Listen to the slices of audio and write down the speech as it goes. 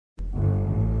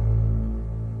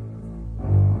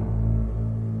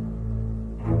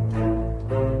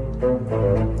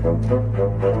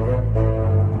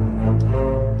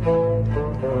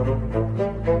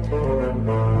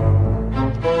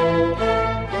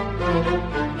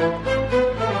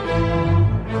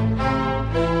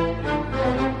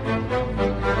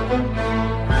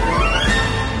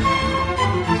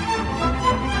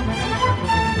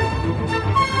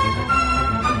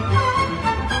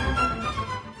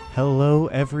Hello,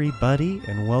 everybody,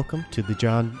 and welcome to the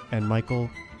John and Michael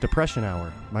Depression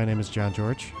Hour. My name is John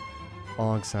George.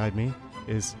 Alongside me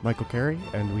is Michael Carey,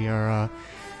 and we are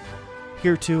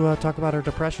here to talk about our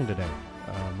depression today.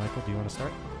 Michael, do you want to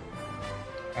start?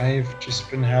 I've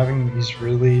just been having these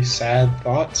really sad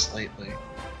thoughts lately.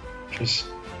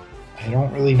 I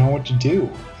don't really know what to do.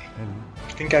 And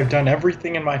I think I've done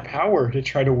everything in my power to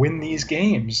try to win these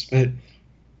games, but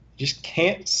just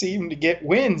can't seem to get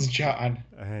wins, John.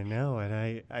 I know,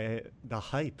 and I the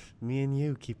hype. Me and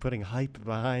you keep putting hype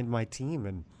behind my team,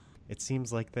 and it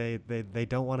seems like they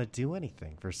don't want to do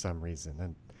anything for some reason,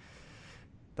 and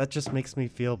that just makes me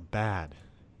feel bad,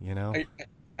 you know?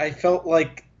 I felt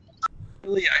like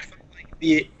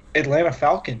the Atlanta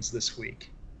Falcons this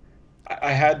week.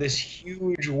 I had this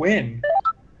huge win,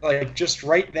 like just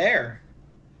right there,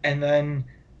 and then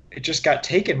it just got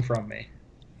taken from me.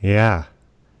 Yeah.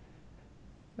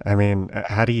 I mean,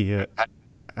 how do you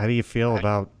feel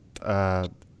about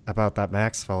that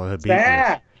Max fellow who beat you?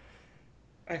 Sad.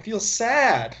 I feel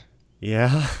sad.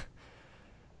 Yeah.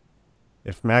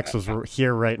 If Max was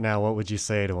here right now, what would you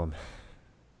say to him?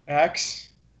 Max,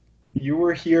 you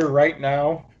were here right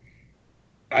now,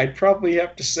 I'd probably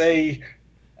have to say,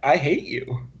 I hate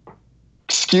you.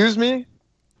 Excuse me?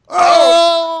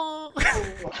 Oh!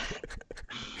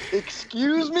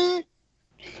 Excuse me?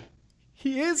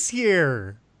 He is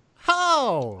here.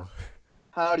 How?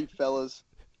 Howdy, fellas.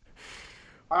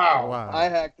 Wow. I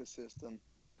hacked the system.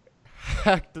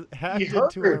 Hacked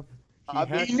into her. I've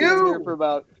been sitting here for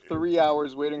about 3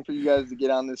 hours waiting for you guys to get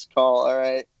on this call, all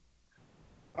right?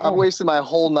 I've wasted my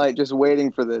whole night just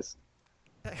waiting for this.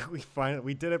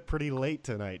 We did it pretty late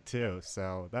tonight, too,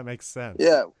 so that makes sense.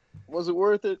 Yeah. Was it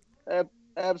worth it?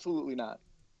 Absolutely not.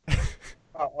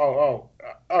 Oh,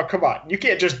 come on. You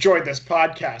can't just join this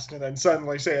podcast and then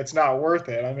suddenly say it's not worth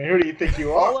it. I mean, who do you think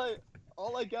you are?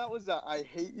 All I got was I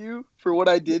hate you for what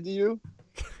I did to you.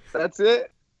 That's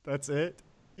it. That's it?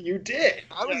 You did.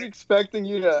 I was expecting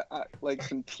you to, like,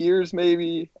 some tears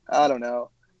maybe. I don't know.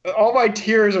 All my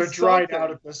tears are dried out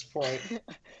at this point.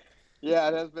 Yeah,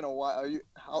 it has been a while.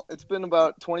 It's been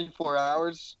about 24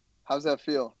 hours. How's that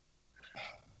feel?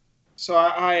 So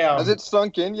I has it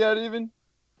sunk in yet even?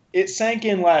 It sank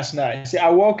in last night. See, I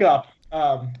woke up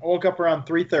around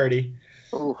 3:30,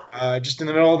 just in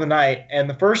the middle of the night, and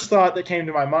the first thought that came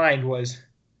to my mind was,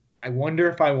 I wonder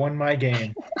if I won my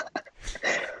game.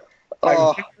 I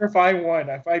wonder if I won,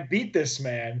 if I beat this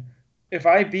man, if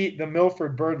I beat the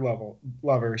Milford Bird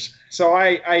lovers. So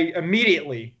I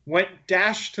immediately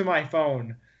dashed to my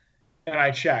phone, and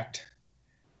I checked.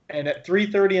 And at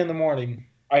 3:30 in the morning,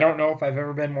 I don't know if I've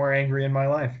ever been more angry in my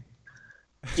life.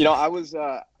 You know, I was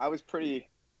pretty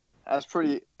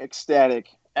ecstatic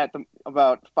at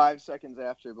about 5 seconds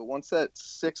after, but once that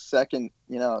 6 second,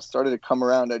 started to come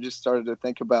around, I just started to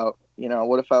think about,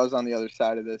 what if I was on the other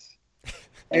side of this?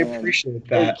 I appreciate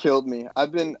that. It killed me.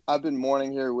 I've been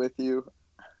mourning here with you.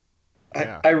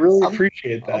 I really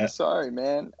appreciate that. I'm sorry,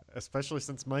 man. Especially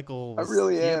since Michael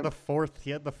am. He had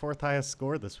the fourth highest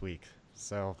score this week.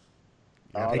 So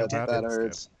that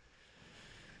hurts.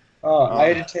 I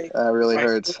had to take that really my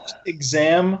hurts. First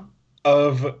exam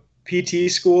of PT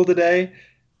school today.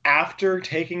 After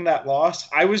taking that loss,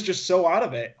 I was just so out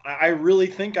of it. I really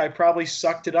think I probably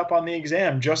sucked it up on the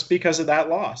exam just because of that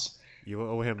loss. You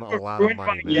owe him a lot of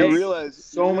money. You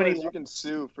realize you can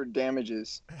sue for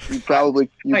damages. You probably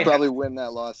win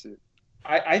that lawsuit.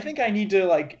 I think I need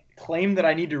to claim that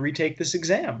I need to retake this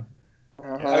exam.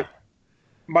 Uh-huh.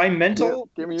 My mental.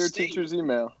 Give me your teacher's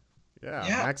email.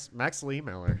 Yeah. Max will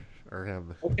email her or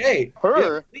him. Okay.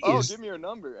 Her? Yeah, give me your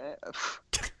number.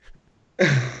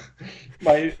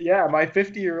 my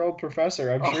 50-year-old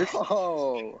professor, I'm sure.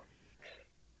 Oh.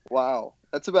 Wow.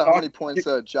 That's about how many points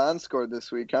John scored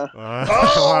this week, huh?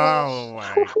 Oh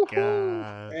my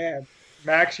God. Man,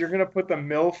 Max, you're going to put the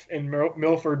MILF in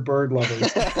Milford Bird lovers.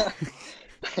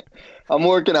 I'm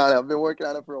working on it. I've been working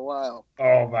on it for a while.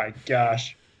 Oh my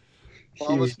gosh.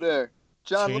 Almost there.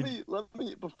 John, let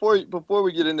me before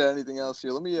we get into anything else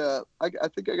here, I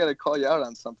think I got to call you out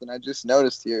on something I just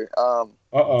noticed here.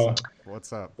 Uh-oh.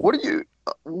 What's up? What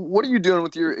are you doing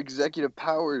with your executive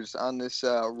powers on this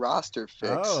roster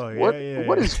fix? Oh, yeah, What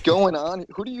yeah. is going on?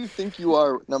 Who do you think you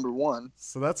are, number one?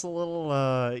 So that's a little,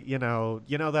 you know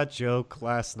that joke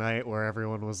last night where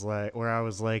everyone was like, where I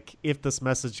was like, if this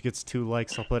message gets 2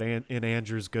 likes, I'll put in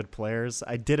Andrew's good players.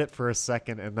 I did it for a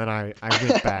second, and then I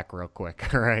went back real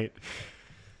quick. All right.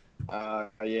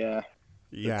 Yeah.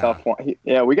 Yeah. Tough one.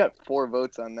 Yeah, we got 4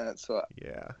 votes on that. So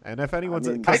Yeah. And if anyone's,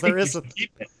 I mean, because think you should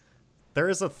keep it. there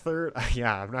is a third.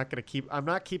 Yeah, I'm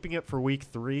not keeping it for week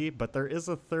 3, but there is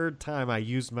a third time I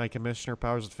used my commissioner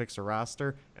powers to fix a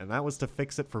roster, and that was to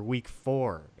fix it for week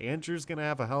 4. Andrew's gonna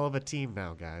have a hell of a team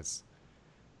now, guys.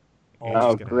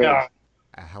 Oh, gonna great. have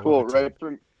a hell cool, of a team.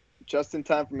 right? Just in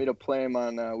time for me to play him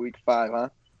on week 5, huh?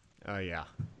 Oh yeah.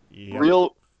 Yep.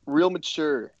 Real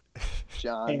mature,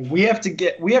 John. Hey, we have to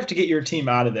get your team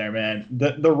out of there, man.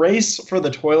 The race for the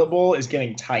toilet bowl is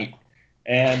getting tight,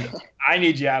 and I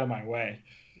need you out of my way.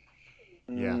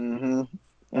 Yeah.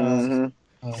 Mm-hmm.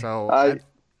 Mm-hmm. So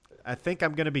I think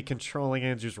I'm going to be controlling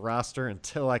Andrew's roster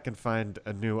until I can find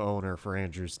a new owner for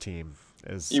Andrew's team.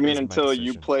 You mean my until you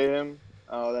decision. play him?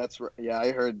 Oh, that's right. Yeah,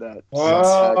 I heard that.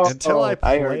 Whoa. Until I I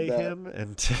play heard that. him,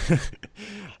 and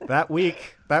that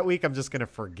week I'm just going to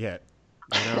forget.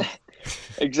 You know?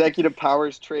 Executive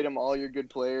powers, trade him all your good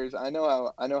players. I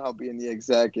know how being the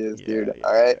exec is, dude. Yeah,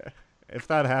 All right. yeah. If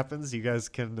that happens, you guys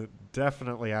can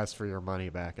definitely ask for your money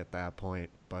back at that point.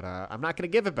 But I'm not going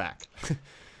to give it back.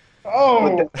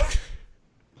 Oh,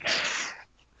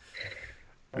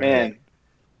 Man,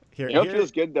 Here, you know what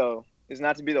feels good though is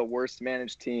not to be the worst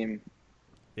managed team.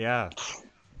 yeah.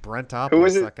 Brent Who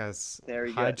Opus, is it? that guy's There we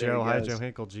go, hi there Joe, he hi goes. Joe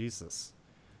Hinkle, Jesus.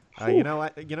 You know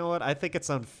what? I think it's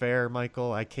unfair,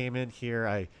 Michael. I came in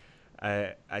here.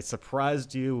 I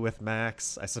surprised you with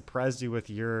Max. I surprised you with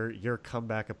your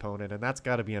comeback opponent, and that's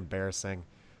got to be embarrassing.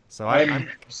 So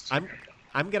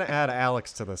I'm gonna add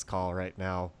Alex to this call right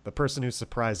now, the person who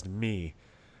surprised me,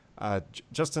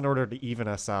 just in order to even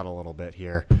us out a little bit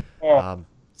here,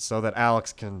 so that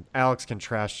Alex can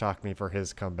trash talk me for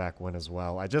his comeback win as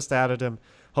well. I just added him.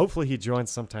 Hopefully he joins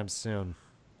sometime soon.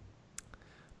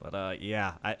 But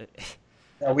yeah,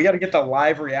 we got to get the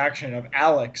live reaction of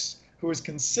Alex, who has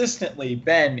consistently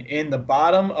been in the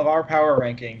bottom of our power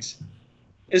rankings,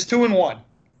 is 2-1.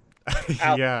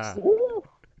 yeah.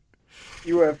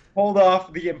 You have pulled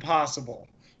off the impossible.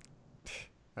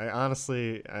 I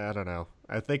don't know.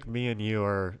 I think me and you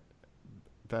are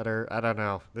better. I don't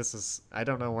know. I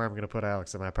don't know where I'm going to put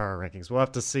Alex in my power rankings. We'll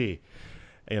have to see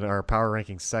in our power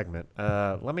rankings segment.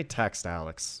 Let me text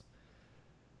Alex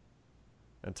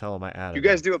and tell him I added You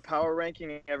guys him. do a power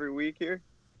ranking every week here?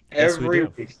 Yes, we Every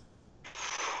do. week.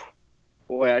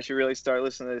 Boy, I should really start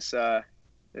listening to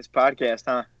this podcast,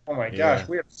 huh? Oh my Yeah. gosh,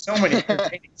 we have so many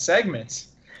entertaining segments.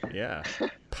 Yeah.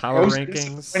 Power Most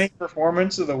rankings. disappointing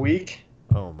performance of the week.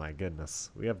 Oh my goodness.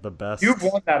 We have the best. You've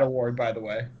won that award, by the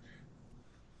way.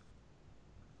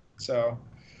 So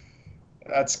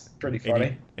that's pretty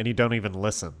funny. And you don't even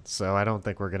listen, so I don't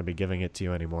think we're going to be giving it to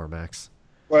you anymore, Max.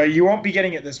 Well, you won't be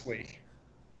getting it this week.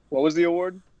 What was the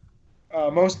award?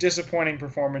 Most disappointing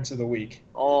performance of the week.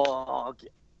 Oh,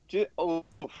 okay. I'll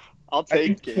I take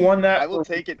think it. you won that. I will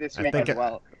for- take it this I week think as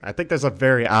well. I think there's a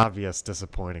very obvious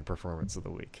disappointing performance of the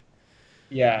week.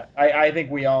 Yeah, I think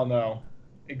we all know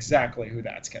exactly who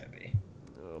that's going to be.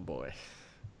 Oh boy.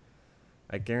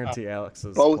 I guarantee Alex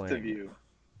is Both playing. of you.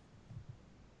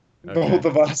 Okay. Both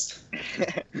of us.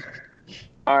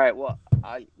 All right. Well,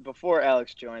 before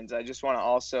Alex joins, I just want to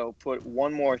also put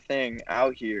one more thing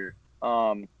out here.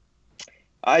 I'd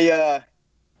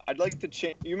like to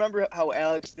change. You remember how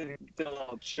Alex did a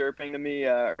little chirping to me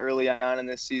early on in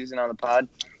this season on the pod?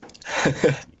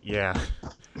 Yeah.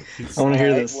 I want to hear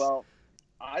All right, this. Well,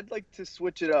 I'd like to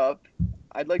switch it up.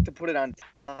 I'd like to put it on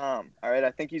Tom. All right.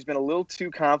 I think he's been a little too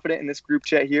confident in this group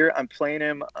chat here. I'm playing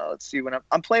him. Let's see when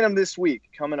I'm playing him this week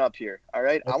coming up here. All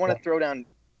right. I want to throw down.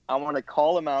 I want to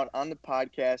call him out on the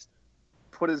podcast.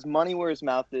 Put his money where his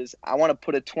mouth is. I want to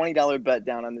put a $20 bet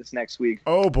down on this next week.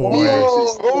 Oh boy.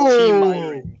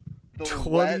 Whoa.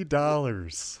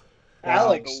 $20.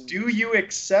 Alex, do you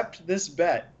accept this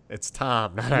bet? It's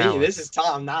Tom, not Me, Alex. this is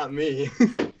Tom, not me.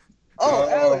 Oh,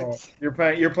 Alex. You're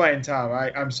playing Tom.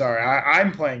 I'm sorry.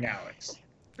 I'm playing Alex.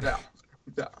 No.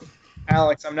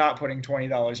 Alex, I'm not putting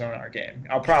 $20 on our game.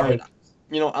 I'll probably.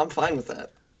 You know, I'm fine with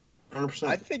that. 100%.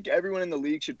 I think everyone in the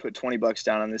league should put $20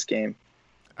 down on this game.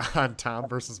 On Tom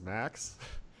versus Max?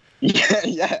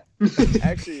 Yeah.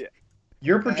 Actually,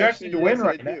 You're projected to win yes, I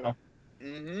right do. now.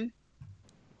 mm-hmm.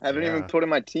 I haven't Yeah. even put in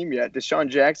my team yet. Deshaun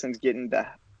Jackson's getting the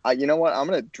You know what? I'm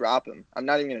gonna drop him. I'm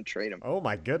not even gonna trade him. Oh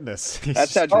my goodness.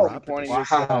 That's how Dropped it. disappointing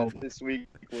Wow. this week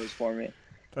was for me.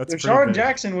 That's pretty Deshaun big.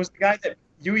 Jackson was the guy that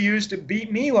you used to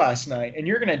beat me last night, and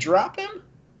you're going to drop him?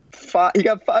 He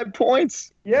got 5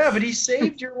 points. Yeah, but he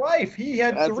saved your life. He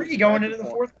had That's 3 going into the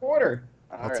respectable. fourth quarter.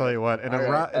 I'll tell you what, in All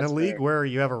right, a that's league fair. where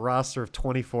you have a roster of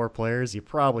 24 players, you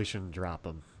probably shouldn't drop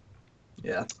them.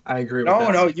 Yeah, I agree with No,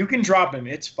 that. no, you can drop him.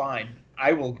 It's fine.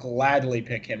 I will gladly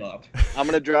pick him up. I'm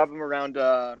gonna drop him around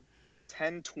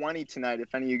 10:20 tonight.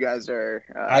 If any of you guys are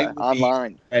I will be-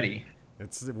 online. Ready.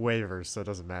 It's waivers, so it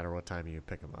doesn't matter what time you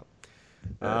pick them up.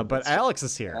 Yeah, But that's- Alex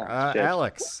is here. shit.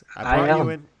 Alex, I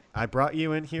am. I brought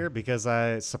you in here because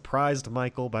I surprised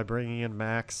Michael by bringing in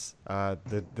Max,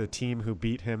 the team who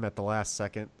beat him at the last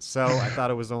second. So I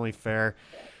thought it was only fair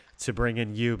to bring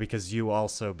in you because you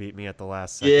also beat me at the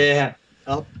last second. Yeah.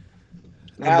 Oh,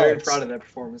 I'm very Alex. proud of that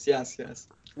performance. Yes, yes.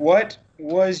 What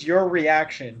was your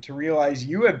reaction to realize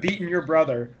you have beaten your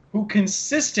brother, who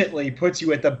consistently puts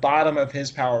you at the bottom of his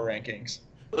power rankings?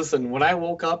 Listen, when I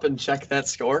woke up and checked that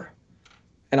score,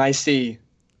 and I see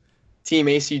Team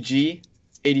ACG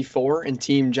 84 and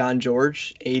Team John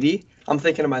George 80, I'm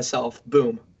thinking to myself,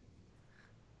 boom.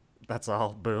 That's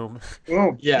all. Boom.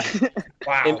 Boom. Yeah.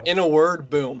 Wow. In a word,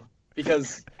 boom.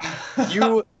 Because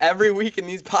you, every week in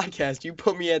these podcasts, you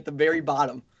put me at the very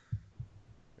bottom.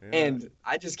 Yeah. And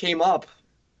I just came up,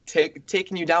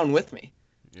 taking you down with me.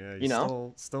 Yeah, you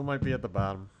know? still might be at the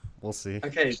bottom. We'll see.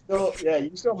 Okay,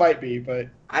 you still might be, but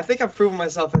I think I've proven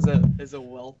myself as a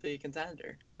wealthy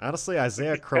contender. Honestly,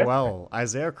 Isaiah Crowell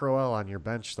on your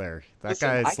bench there. That Listen,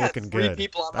 guy I is got looking 3 good.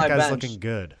 people on That my guy's bench. looking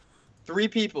good. 3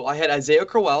 people. I had Isaiah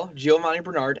Crowell, Giovanni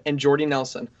Bernard, and Jordy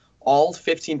Nelson, all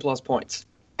 15-plus points.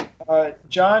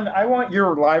 John, I want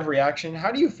your live reaction.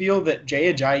 How do you feel that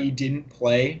Jay Ajayi didn't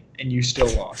play and you still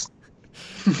lost?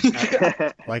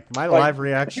 Like my Like, live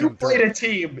reaction. You played a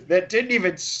team that didn't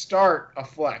even start a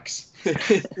flex,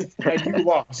 and you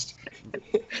lost.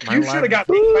 my You should live- have got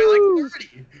beat by like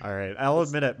 30. All right, I'll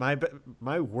admit it.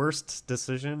 My worst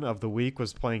decision of the week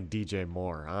was playing DJ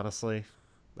Moore. Honestly,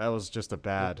 that was just a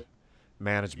bad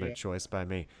management choice by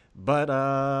me. But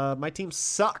my team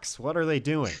sucks. What are they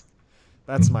doing?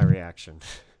 That's my reaction.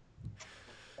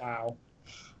 Wow.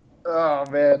 Oh,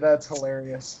 man, that's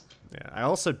hilarious. Yeah, I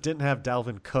also didn't have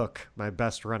Dalvin Cook, my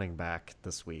best running back,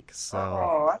 this week. So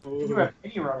I don't think you have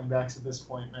any running backs at this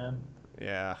point, man.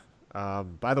 yeah.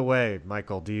 By the way,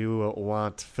 Michael, do you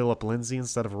want Philip Lindsay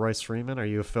instead of Royce Freeman? Are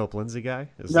you a Philip Lindsay guy?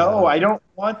 No, I don't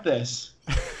want this.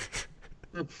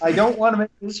 I don't want to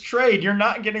make this trade. You're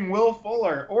not getting Will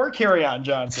Fuller or Kerryon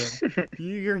Johnson.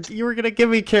 You were gonna give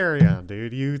me carry on,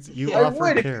 dude. You I offered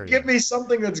would if you carry. give me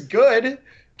something that's good.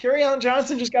 Kerryon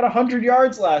Johnson just got 100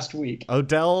 yards last week.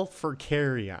 Odell for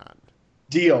carry on.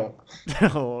 Deal.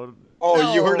 No,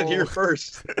 Oh, you heard it No. here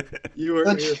first. You heard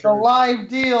it here The first. live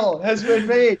deal has been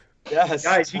made. Yes.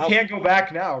 Guys, he can't go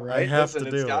back now, I right? have Listen,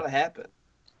 to it's do got to it. happen.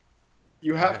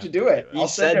 You have I to do it. He I'll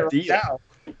send said it right deal.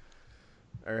 now.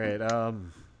 All right.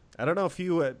 I don't know if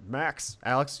you, Max,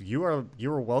 Alex, you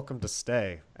are welcome to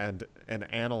stay and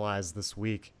analyze this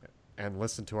week and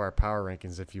listen to our power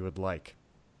rankings if you would like.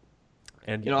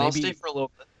 And You know, I'll stay for a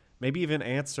little bit. maybe even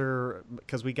answer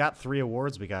because we got 3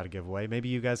 awards we got to give away. Maybe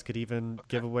you guys could even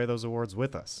give away those awards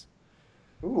with us.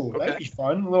 Ooh, Okay. that'd be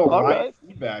fun. A little All live right.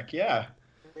 feedback, yeah.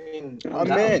 I mean, I'm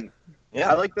down. in.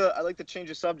 Yeah. I like the change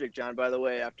of subject, John. By the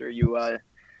way, after you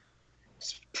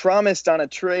promised on a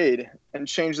trade and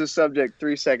changed the subject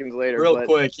 3 seconds later. Real but,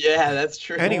 quick. Yeah, that's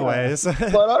true. Anyways,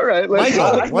 But all right, let's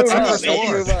Michael, let's what's move your on. first award?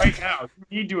 Let's move on. Right now,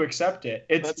 you need to accept it.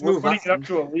 Let's We're move putting it on. up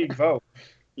to a league vote.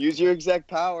 Use your exact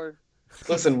power.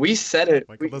 Listen, we said it.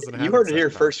 Michael doesn't have You heard it exact here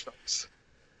power. first, folks.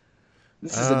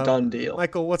 This is a done deal.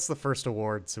 Michael, what's the first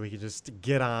award so we can just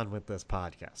get on with this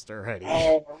podcast already?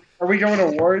 Are we going to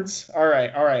awards? All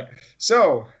right.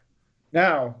 So,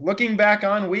 now, looking back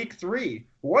on week 3,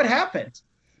 what happened?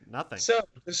 Nothing. So,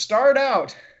 to start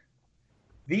out,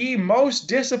 the most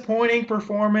disappointing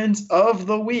performance of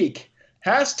the week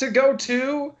has to go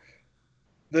to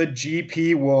the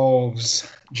GP Wolves.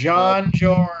 John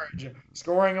George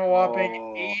scoring a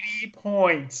whopping 80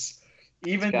 points,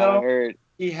 even Gotta though hurt.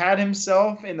 he had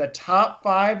himself in the top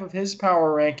 5 of his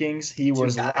power rankings. He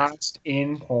was guys. last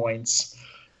in points.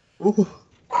 Ooh,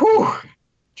 Whew.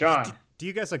 John. Do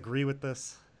you guys agree with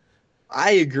this?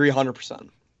 I agree 100%.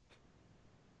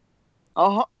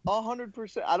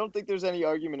 100%. I don't think there's any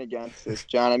argument against this,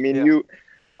 John. I mean, Yeah.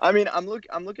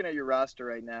 I'm looking at your roster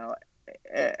right now.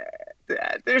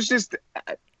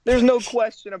 There's no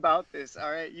question about this.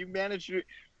 All right, you managed to,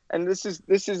 and this is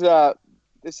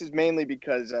mainly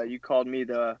because you called me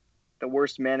the the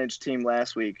worst managed team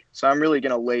last week, so I'm really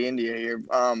gonna lay India here.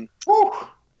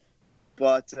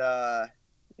 But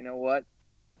you know what?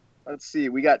 Let's see.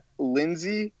 We got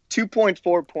Lindsey,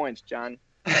 2.4 points, John.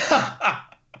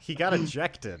 He got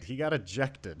ejected. He got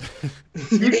ejected.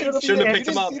 You Shouldn't have picked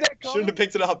him up. Shouldn't have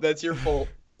picked it up. That's your fault.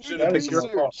 Shouldn't have That is picked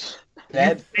him your up. fault. You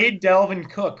Dad, played Dalvin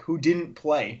Cook, who didn't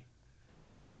play.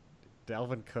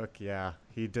 Dalvin Cook, yeah,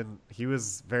 he didn't. He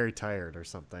was very tired or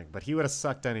something, but he would have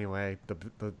sucked anyway.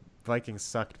 The Vikings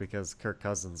sucked because Kirk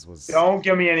Cousins was. Don't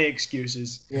give me any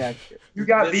excuses. yeah. You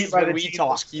got This beat is by when the we team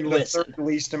talk, with you the listen. third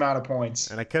least amount of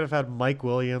points. And I could have had Mike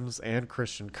Williams and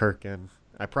Christian Kirk in.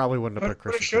 I probably wouldn't have put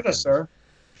Christian Should Kirk have, in. sir.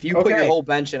 If you put your Okay. whole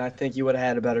bench in, I think you would have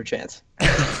had a better chance.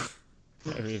 I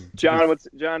mean,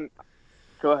 John,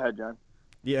 go ahead, John.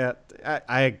 Yeah, I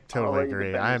I'll totally let you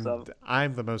agree. defend yourself.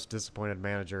 I'm the most disappointed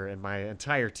manager in my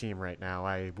entire team right now.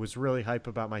 I was really hype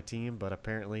about my team, but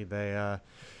apparently they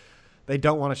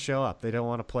don't want to show up. They don't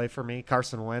want to play for me.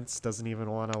 Carson Wentz doesn't even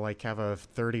want to like have a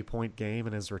 30-point game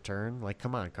in his return. Like,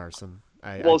 come on, Carson.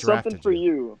 I Well, drafted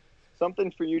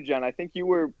something for you, John. I think you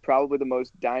were probably the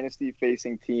most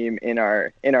dynasty-facing team in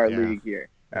our league here.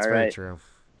 That's All very right. true.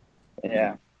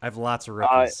 Yeah. I have lots of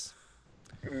rookies.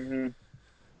 hmm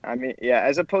I mean, yeah.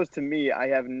 As opposed to me, I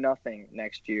have nothing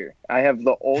next year. I have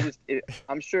the oldest.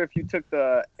 I'm sure if you took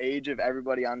the age of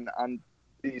everybody on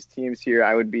these teams here,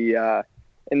 I would be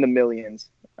in the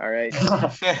millions. All right.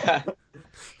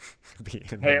 Be in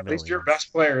the Hey, at least your millions.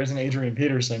 best player isn't Adrian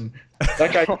Peterson.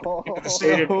 That guy in the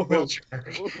state of wheelchair.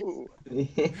 Ooh.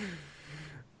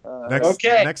 Next,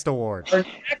 Okay. next award. Our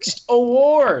next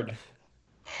award,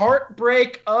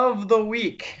 Heartbreak of the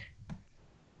Week.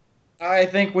 I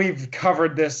think we've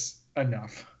covered this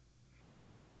enough.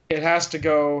 It has to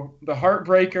go. The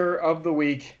Heartbreaker of the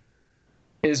Week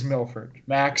is Milford.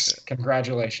 Max,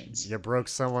 congratulations. You broke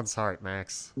someone's heart,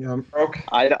 Max. Yeah. Okay.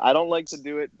 I don't like to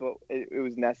do it, but it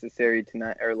was necessary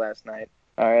tonight or last night.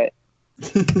 All right.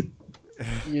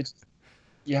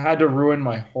 You had to ruin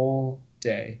my whole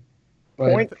day.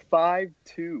 But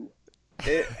 0.52.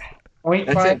 It,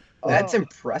 That's Oh.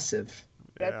 impressive.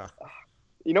 Yeah. That's,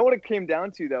 you know what it came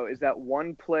down to though is that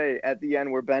one play at the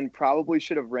end where Ben probably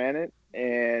should have ran it,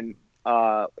 and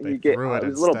They he get threw it it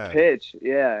was a little instead. pitch.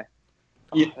 Yeah.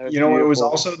 You know what was beautiful.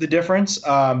 also the difference?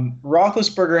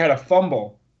 Roethlisberger had a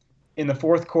fumble in the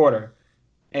fourth quarter,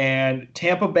 and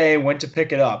Tampa Bay went to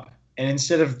pick it up, and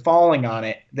instead of falling on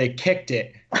it, they kicked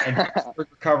it, and Pittsburgh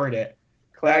recovered it.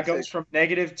 That Classic. goes from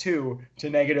 -2 to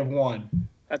 -1.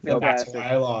 That's And that's classic. why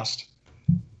I lost.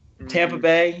 Mhm. Tampa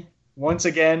Bay, once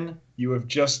again, you have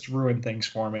just ruined things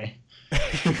for me.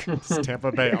 Does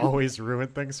Tampa Bay always ruin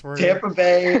things for you? Tampa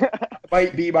Bay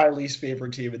might be my least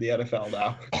favorite team in the NFL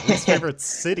now. Least favorite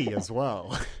city as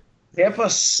well. Tampa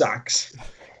sucks.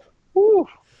 Whew.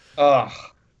 Ugh.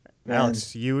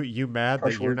 Alex, you mad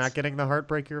Harsh that you're words. not getting the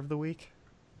heartbreaker of the week?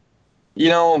 You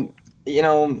know,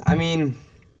 I mean,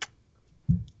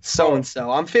 so and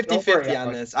so. I'm 50-50 Don't worry, on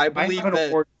Alex. this. I I believe have an that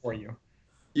award for you.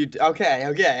 you.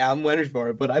 Okay, I'm winning for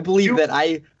it. But I believe that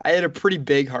I had a pretty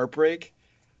big heartbreak.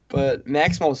 But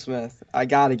Maximo Smith, I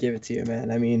gotta give it to you, man.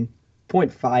 I mean,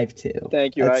 0.52.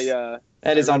 Thank you.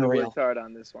 That is I really unreal. worked hard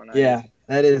on this one. Yeah,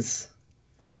 that is.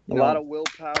 A lot of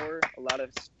willpower, a lot of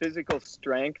physical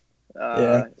strength.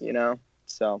 Yeah. You know.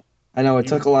 So I know it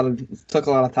took a lot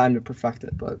of time to perfect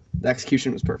it, but the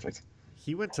execution was perfect.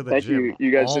 He went to the Thank gym you.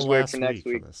 You guys all just wait last for next week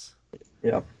week. for this.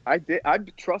 I did.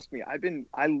 Trust me.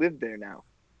 I live there now.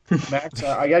 Max,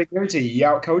 I got to give it to you. You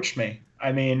outcoached me.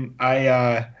 I mean,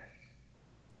 I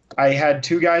had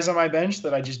two guys on my bench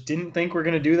that I just didn't think were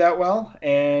going to do that well,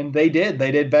 and they did.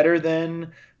 They did better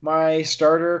than my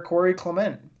starter, Corey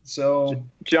Clement. So,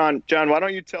 John, why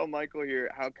don't you tell Michael here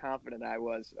how confident I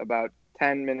was about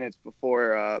 10 minutes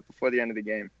before the end of the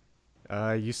game?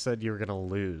 You said you were gonna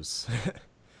lose.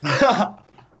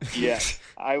 Yeah,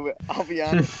 I'll be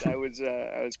honest. I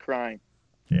was crying.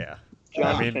 Yeah.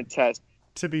 John I mean, can attest.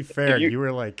 To be fair, you-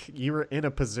 you were in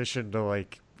a position to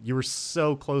you were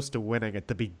so close to winning at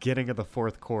the beginning of the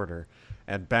fourth quarter,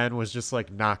 and Ben was just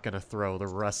not gonna throw the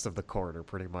rest of the quarter,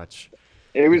 pretty much.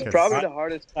 It was because- probably the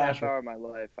hardest half hour of my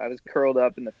life. I was curled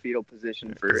up in the fetal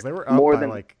position for 'Cause they were up more by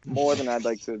than more than I'd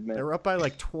like to admit. they were up by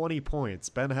 20 points.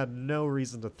 Ben had no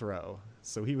reason to throw,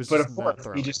 so he was but just of not course,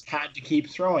 throwing. he just had to keep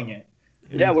throwing it.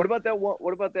 Yeah, what about that one?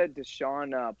 What about that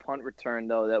Deshaun punt return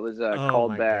though? That was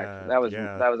called my back. God, That was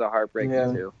yeah. a heartbreaker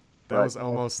Yeah. too. That was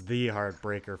almost the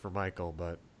heartbreaker for Michael,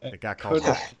 but it got called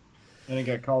Could've- back. And it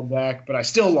got called back, but I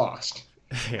still lost.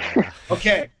 Yeah.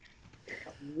 Okay.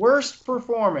 Worst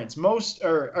performance,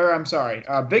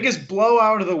 biggest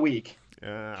blowout of the week.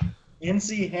 Yeah.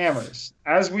 NC Hammers,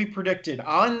 as we predicted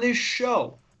on this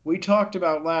show we talked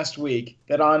about last week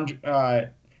that Andre,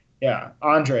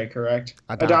 correct?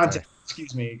 Adante.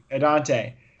 Excuse me,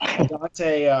 Adante.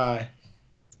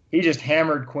 He just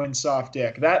hammered Quinn's soft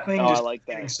dick. That thing just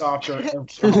getting softer.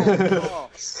 Oh,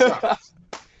 Sucks.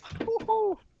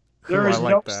 There is I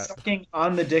like no that. sucking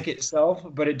on the dick itself,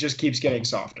 but it just keeps getting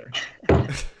softer.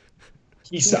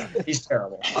 He sucks. He's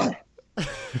terrible.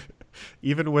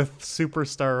 Even with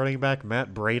superstar running back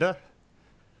Matt Breida?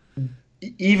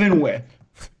 Even with,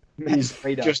 he's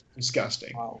Breida. just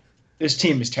disgusting. Wow. This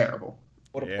team is terrible.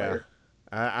 What a Yeah.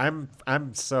 player.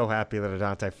 I'm so happy that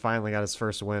Adante finally got his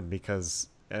first win because,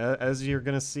 as you're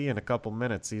going to see in a couple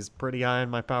minutes, he's pretty high in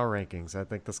my power rankings. I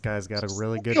think this guy's got a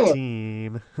really good Spoiler.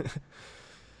 team.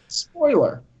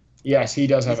 Spoiler. Yes, he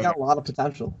does He's have got a lot of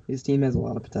potential. His team has a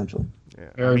lot of potential. Yeah.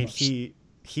 I Very mean, much.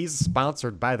 he's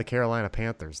sponsored by the Carolina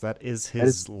Panthers. That is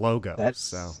his logo.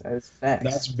 So, That is facts.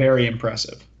 That's very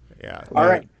impressive. yeah. All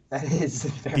right. That is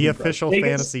very The impressive. official Biggest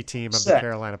fantasy team of the set.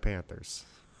 Carolina Panthers.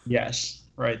 Yes,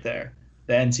 right there.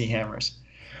 The NC Hammers.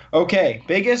 Okay,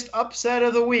 biggest upset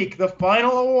of the week. The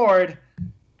final award,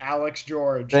 Alex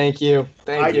George. Thank you. I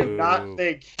Thank did you. not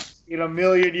think in a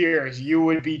million years you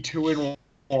would be 2-1.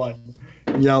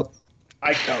 Yep.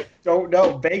 I don't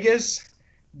know. Vegas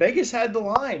had the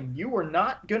line. You were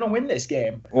not going to win this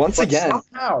game. Once But again.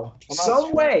 somehow, Well, some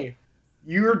that's way,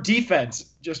 your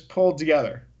defense just pulled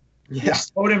together. You Yeah.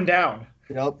 slowed him down.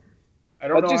 Yep. I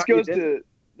don't That know just how you goes did.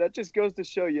 that just goes to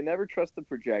show you never trust the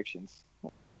projections.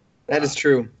 That is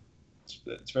true.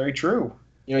 It's very true.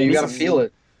 You know, you got to feel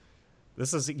it.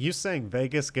 This is you saying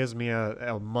Vegas gives me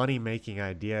a money making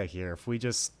idea here. If we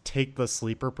just take the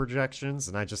sleeper projections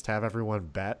and I just have everyone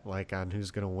bet like on who's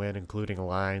going to win, including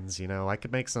lines, I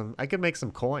could make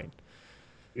some coin.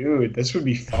 Dude, this would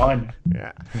be fun.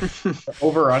 Yeah.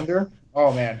 Over under?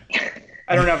 Oh man.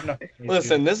 I don't have enough.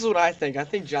 Listen, this is what I think. I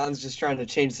think John's just trying to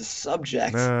change the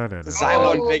subject. No. Because I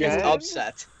want biggest Okay.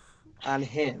 upset on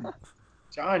him.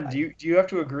 John, do you have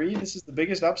to agree this is the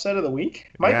biggest upset of the week?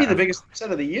 Might be Yeah. the biggest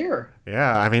upset of the year.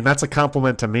 Yeah, I mean that's a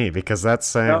compliment to me because that's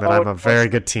saying No, that I'm a it very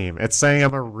wasn't. good team. It's saying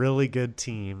I'm a really good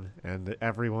team, and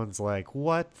everyone's like,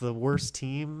 "What? The worst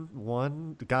team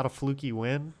got a fluky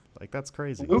win? Like that's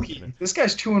crazy." Lukey, this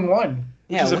guy's 2-1, which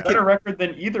Yeah, is a look better record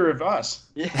than either of us.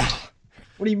 Yeah.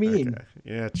 What do you mean? Okay.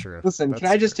 Yeah, true. Listen, can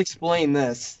I just explain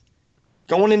this?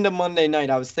 Going into Monday night,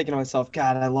 I was thinking to myself,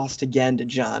 God, I lost again to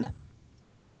John.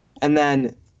 And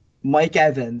then Mike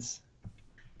Evans,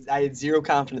 I had zero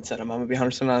confidence in him. I'm going to be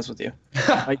 100% honest with you.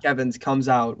 Mike Evans comes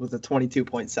out with a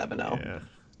 22.70. Yeah,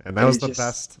 and that was He's the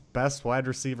just- best wide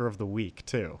receiver of the week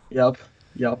too. Yep.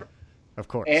 Of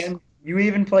course. And you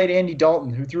even played Andy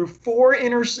Dalton, who threw 4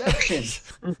 interceptions,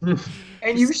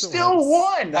 and you Still still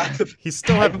won. he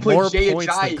still I had haven't played more Jay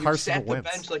points Ajayi, than who Carson sat the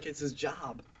Wentz. bench like it's his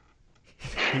job.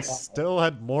 He still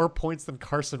had more points than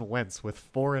Carson Wentz with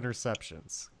 4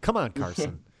 interceptions. Come on,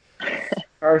 Carson.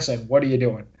 Carson, what are you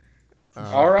doing?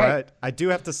 All right. But I do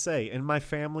have to say, in my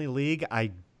family league,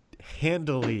 I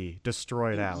handily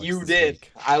destroyed Alex. You this did.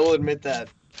 week. I will admit that.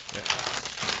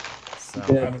 So,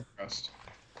 Yeah. I'm impressed.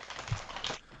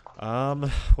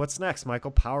 what's next,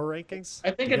 Michael? Power rankings?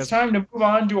 I think You it's guys- time to move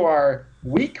on to our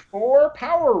Week 4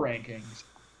 power rankings.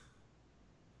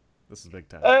 This is big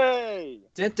time. Hey,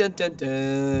 Dun, dun, dun,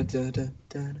 dun, dun, dun,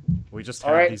 dun. We just All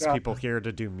have right, these John. people here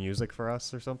to do music for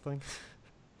us or something.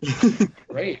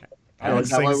 Great. Oh, is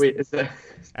that why sings- we- is that-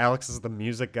 Alex is the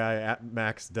music guy.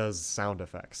 Max does sound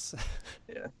effects.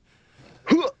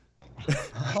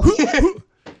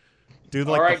 Do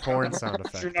like All right, the foreign John, sound what's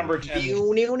effect. your number 10?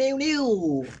 New, new, new,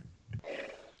 new.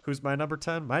 Who's my number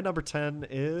 10? My number 10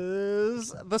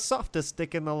 is the softest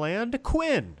dick in the land,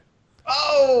 Quinn.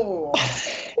 Oh!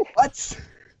 What?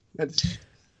 That's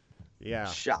Yeah,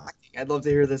 shocking. I'd love to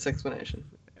hear this explanation.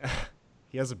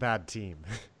 he has a bad team.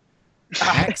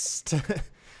 Next.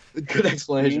 Good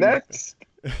explanation. next.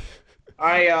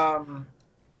 I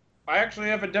actually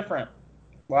have a different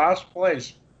last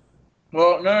place.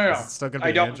 Well, no. Is it still gonna I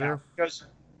be don't Andrew? now,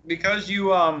 because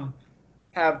you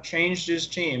have changed his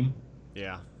team.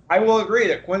 Yeah. I will agree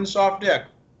that Quinn Soft Dick,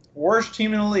 worst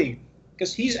team in the league,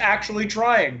 because he's actually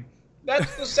trying.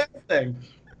 That's the second thing.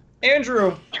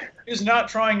 Andrew is not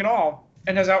trying at all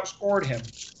and has outscored him.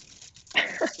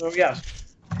 So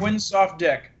yes, Quinn Soft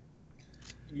Dick,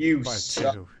 you By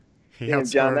suck. 2. He Damn,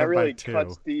 outscored John, that him by really 2.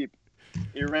 cuts deep.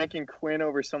 You're ranking Quinn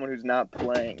over someone who's not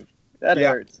playing. That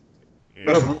Yeah. hurts.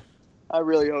 Yeah. I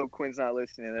really hope Quinn's not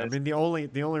listening to I this. mean, the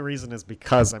only reason is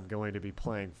because I'm going to be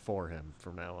playing for him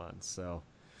from now on. So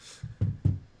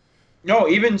No,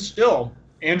 even still,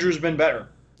 Andrew's been better.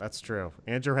 that's true.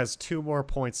 Andrew has 2 more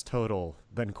points total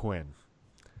than Quinn.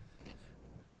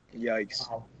 Yikes.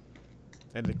 Wow.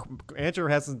 And Andrew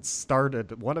hasn't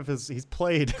started he's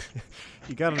played.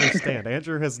 You got to understand,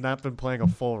 Andrew has not been playing a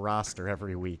full roster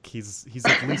every week. He's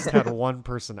at least had one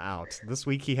person out. This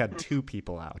week he had 2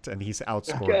 people out, and he's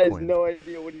outscored. He has Quinn. no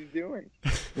idea what he's doing.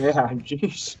 Yeah,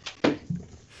 jeez.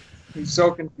 He's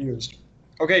so confused.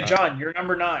 Okay, John, you're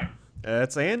number 9.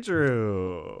 It's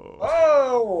Andrew.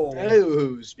 Oh!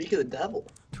 Oh, speak of the devil.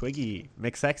 Twiggy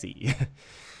McSexy.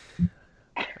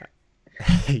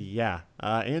 Yeah,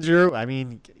 Andrew. I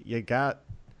mean, you got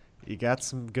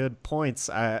some good points.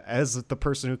 As the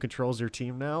person who controls your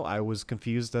team now, I was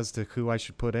confused as to who I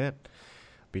should put in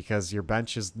because your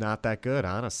bench is not that good,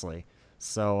 honestly.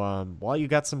 So while you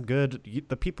got some good,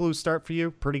 the people who start for you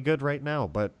pretty good right now,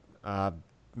 but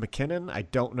McKinnon, I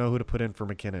don't know who to put in for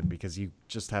McKinnon because you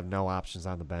just have no options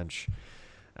on the bench.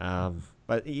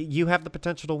 But you have the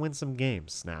potential to win some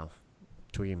games now.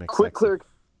 Twiggy McSexy.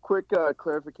 Quick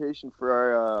clarification for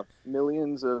our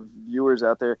millions of viewers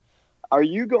out there. Are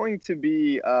you going to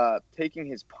be taking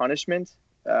his punishment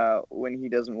when he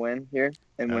doesn't win here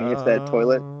and when he hits that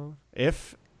toilet?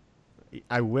 If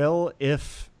I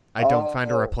don't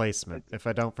find a replacement. If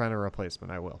I don't find a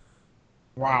replacement, I will.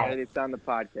 Wow. And it's on the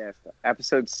podcast.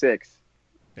 Episode 6.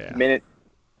 Yeah. Minute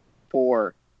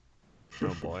 4.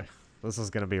 Oh boy, this is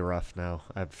gonna be rough now.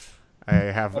 I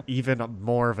have even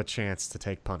more of a chance to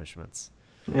take punishments.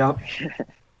 Yep.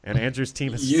 And Andrew's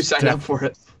team is You signed up for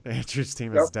it. Andrew's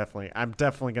team is I'm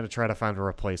definitely going to try to find a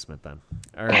replacement then.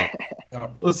 All right.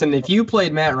 Listen, if you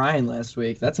played Matt Ryan last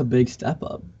week, that's a big step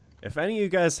up. If any of you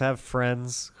guys have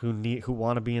friends who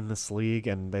want to be in this league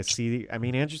and they see, I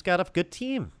mean, Andrew's got a good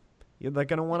team. They're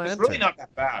going to want to enter. It's really not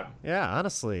that bad. Yeah,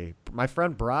 honestly. My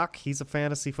friend Brock, he's a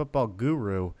fantasy football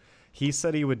guru. He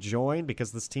said he would join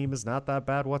because this team is not that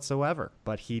bad whatsoever,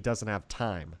 but he doesn't have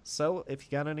time. So if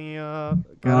you got any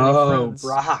friends,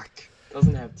 Brock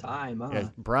doesn't have time. Huh? Yeah,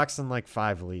 Brock's in like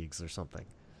 5 leagues or something,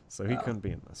 so he couldn't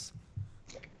be in this.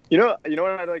 You know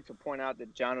what I'd like to point out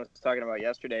that John was talking about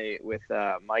yesterday with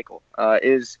Michael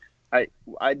is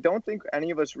I don't think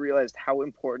any of us realized how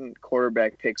important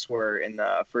quarterback picks were in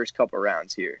the first couple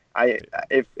rounds here.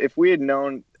 If we had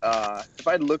known, if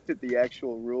I'd looked at the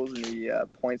actual rules and the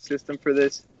point system for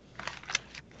this,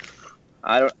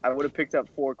 I would have picked up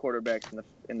 4 quarterbacks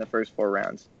in the first 4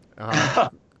 rounds.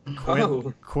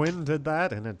 Quinn did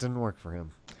that, and it didn't work for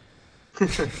him.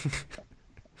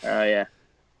 Yeah,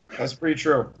 That's pretty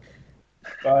true.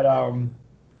 But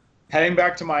heading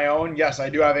back to my own, yes, I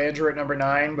do have Andrew at number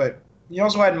 9, but he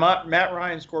also had Matt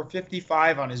Ryan score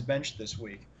 55 on his bench this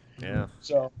week. Yeah.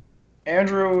 So,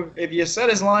 Andrew, if you set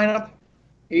his lineup,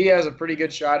 he has a pretty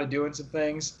good shot at doing some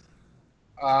things.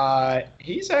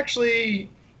 He's actually,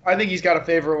 I think he's got a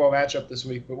favorable matchup this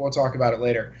week, but we'll talk about it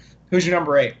later. Who's your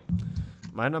number 8?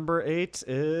 My number 8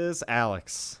 is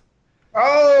Alex.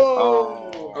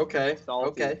 Oh! Okay. Salty.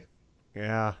 Okay.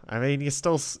 Yeah, I mean, you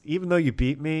still, even though you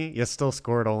beat me, you still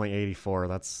scored only 84.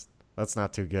 That's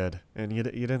not too good, and you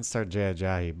didn't start Jay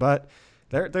Ajayi, but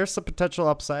there's some potential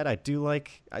upside. I do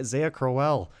like Isaiah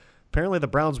Crowell. Apparently, the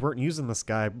Browns weren't using this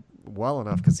guy well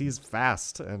enough because he's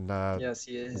fast and Yes,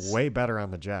 he is. way better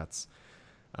on the Jets.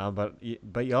 But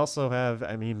you also have,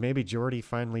 I mean, maybe Jordy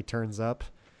finally turns up.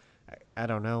 I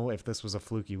don't know if this was a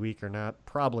fluky week or not.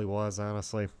 Probably was,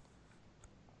 honestly.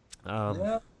 Yeah,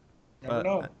 never but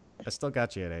know. I still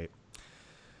got you at 8.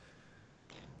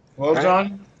 Well,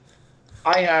 John,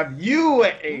 I have you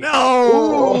at 8. No!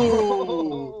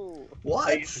 A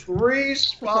What?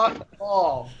 3-spot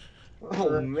fall.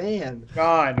 Oh, man.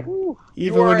 John.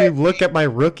 Even You are when you at look at my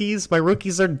rookies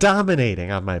are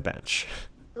dominating on my bench.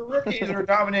 The rookies are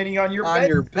dominating on your On bench.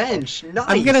 your bench. Nice.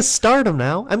 I'm going to start them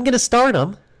now. I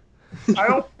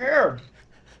don't care.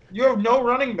 You have no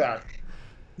running back.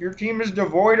 Your team is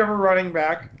devoid of a running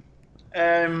back,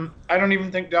 and I don't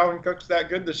even think Dalvin Cook's that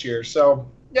good this year. So,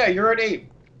 yeah, you're at 8.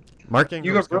 Mark You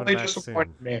Ingram's have really coming back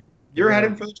disappointed soon. me. You're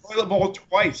heading for the toilet bowl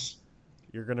twice.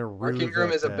 You're going to Mark rue Ingram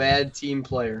the is a day. bad team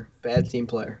player. Bad team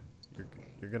player.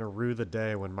 You're going to rue the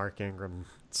day when Mark Ingram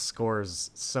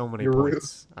scores so many You rue-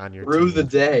 points on your Rue team. the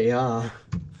day, huh?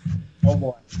 Oh,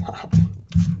 boy. All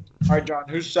right, John,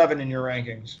 who's 7 in your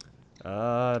rankings?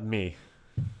 Me.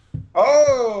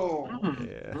 Oh!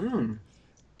 Yeah. Mm.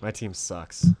 My team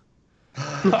sucks.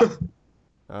 Yeah,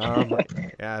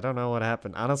 I don't know what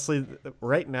happened. Honestly,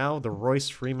 right now, the Royce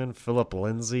Freeman, Philip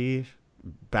Lindsay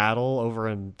battle over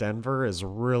in Denver is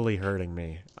really hurting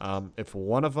me. If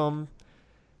one of them,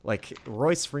 like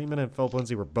Royce Freeman and Philip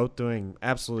Lindsay were both doing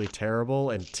absolutely terrible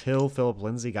until Philip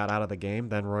Lindsay got out of the game,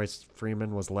 then Royce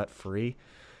Freeman was let free.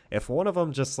 If one of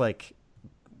them just like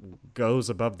goes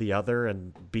above the other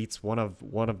and beats one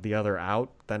of the other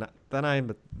out, then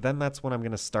that's when I'm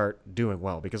going to start doing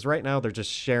well, because right now they're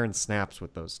just sharing snaps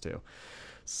with those two.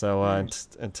 So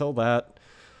until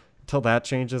that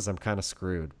changes, I'm kind of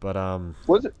screwed. But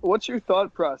what's your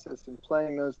thought process in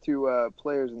playing those two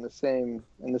players in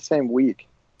the same week?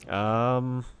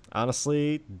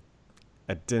 Honestly,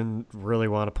 I didn't really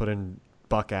want to put in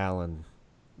Buck Allen.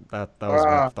 That was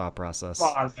my thought process.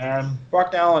 Come on, man.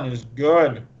 Buck Allen is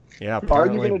good. Yeah, Are you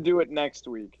apparently. going to do it next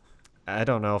week? I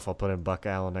don't know if I'll put in Buck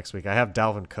Allen next week. I have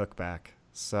Dalvin Cook back,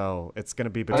 so it's going to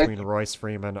be between Royce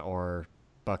Freeman or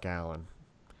Buck Allen.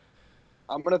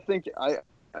 I'm going to think.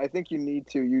 I think you need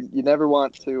to. You never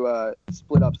want to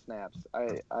split up snaps.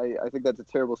 I think that's a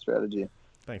terrible strategy.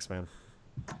 Thanks, man.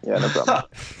 Yeah, no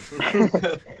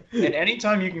problem. And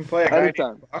anytime you can play a guy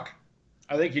named Buck,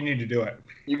 I think you need to do it.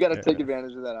 You got to take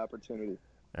advantage of that opportunity.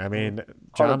 I mean,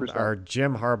 100%.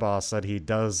 Jim Harbaugh said he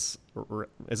does.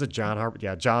 Is it John Harbaugh?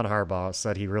 Yeah, John Harbaugh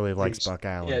said he really likes Buck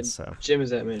Allen. Yeah, so Jim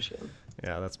is at Michigan.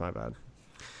 yeah, that's my bad.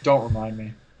 Don't remind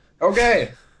me.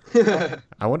 Okay.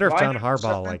 I wonder if My John number Harbaugh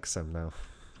 7? likes him now.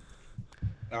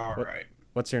 All right.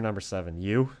 What's your number 7?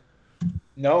 You?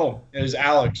 No, it is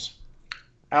Alex.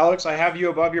 Alex, I have you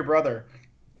above your brother.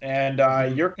 And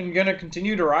you're going to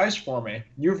continue to rise for me.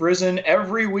 You've risen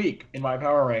every week in my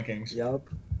power rankings. Yup.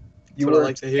 You That's what I were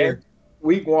like to hear.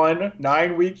 week 1,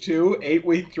 9 week 2, 8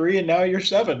 week 3, and now you're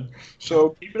 7.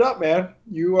 So keep it up, man.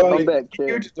 You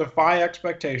continue to defy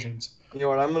expectations. You know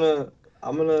what? I'm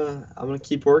gonna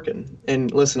keep working.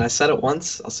 And listen, I said it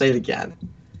once. I'll say it again.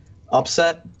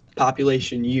 Upset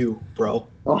population, you, bro.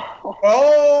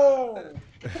 Oh!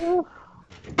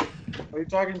 Are you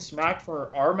talking smack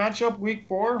for our matchup week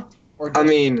 4? Or I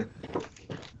mean,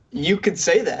 you could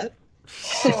say that.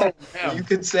 oh, man. You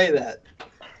could say that.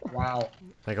 Wow.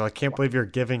 Like, I can't believe you're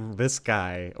giving this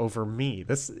guy over me.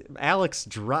 This Alex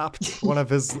dropped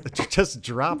just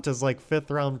dropped his like 5th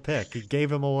round pick. He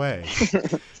gave him away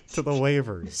to the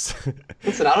waivers.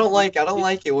 Listen, I don't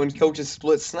like it when coaches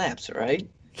split snaps, right?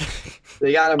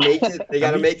 They gotta make it. They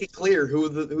gotta make it clear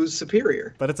who's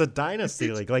superior. But it's a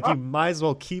dynasty league. Like, you might as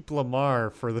well keep Lamar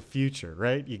for the future,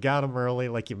 right? You got him early.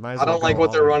 Like, you might as well. I don't like go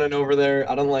what they're all in. running over there.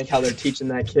 I don't like how they're teaching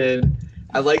that kid.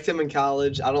 I liked him in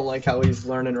college. I don't like how he's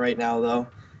learning right now, though.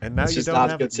 And now It's you just don't not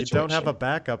a have good you don't have situation. a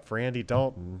backup for Andy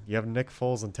Dalton. You have Nick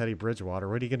Foles and Teddy Bridgewater.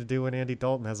 What are you going to do when Andy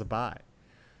Dalton has a bye?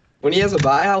 When he has a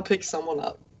bye, I'll pick someone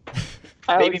up.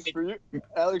 Alex, for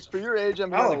your age, I'm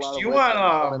hearing Alex, a lot do of you wisdom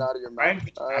want coming out of your Ryan mouth.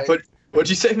 Fitzpatrick? What'd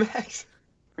you say, Max?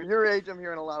 For your age, I'm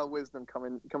hearing a lot of wisdom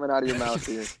coming out of your mouth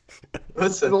here. Listen,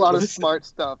 There's a lot of listen. smart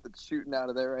stuff that's shooting out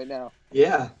of there right now.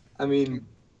 Yeah, I mean,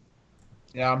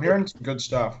 Yeah, I'm hearing some good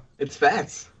stuff. it's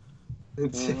facts.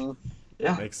 It's, Mhm.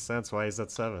 yeah. Makes sense why he's at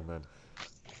 7 then.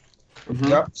 Mhm.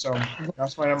 Yep. So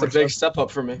that's my It's number a big 7. step up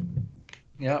for me.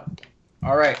 Yep.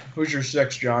 All right. Who's your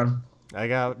 6, John? I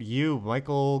got you,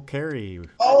 Michael Carey.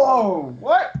 Oh,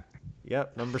 what?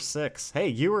 Yep, number 6. Hey,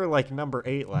 you were like number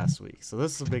 8 last week, so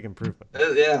this is a big improvement.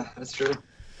 Yeah, that's true.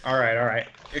 All right.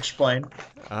 Explain.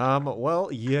 Well,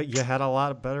 you had a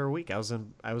lot better week. I was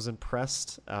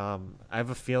impressed. I have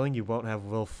a feeling you won't have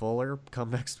Will Fuller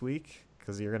come next week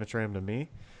because you're gonna trade him to me.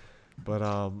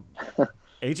 But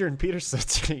Adrian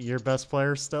Peterson's your best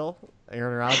player still.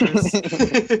 Aaron Rodgers.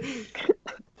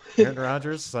 Aaron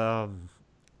Rodgers.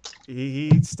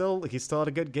 He still had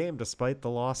a good game despite the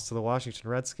loss to the Washington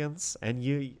Redskins. And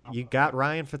you got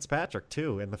Ryan Fitzpatrick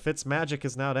too, and the Fitz magic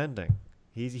is not ending.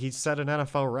 He set an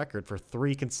NFL record for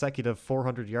 3 consecutive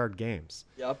 400-yard games.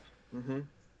 Yep.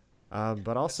 Mm-hmm.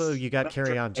 But also you got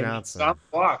Kerryon Johnson. He's on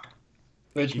the block.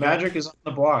 Which magic is on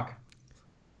the block.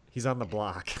 He's on the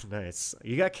block. Nice.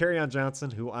 You got Kerryon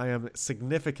Johnson, who I am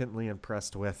significantly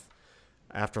impressed with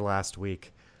after last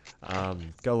week.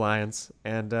 Go Lions.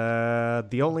 And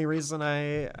the only reason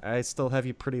I still have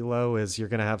you pretty low is you're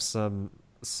going to have some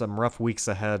rough weeks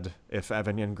ahead if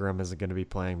Evan Ingram isn't going to be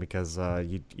playing because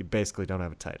you basically don't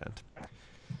have a tight end.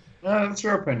 That's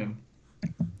your opinion.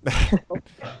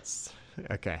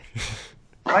 Okay.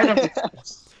 My number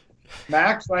 6.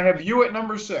 Max, I have you at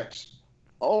number 6.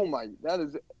 Oh my, that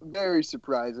is very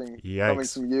surprising coming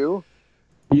Yikes. from you.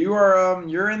 You are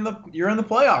you're in the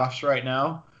playoffs right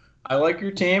now. I like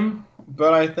your team,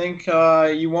 but I think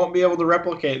you won't be able to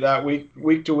replicate that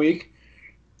week to week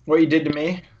what you did to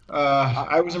me.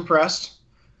 I was impressed.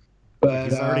 But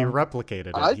He's already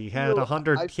replicated it. He had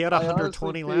 100. He had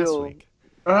 120 last feel- week.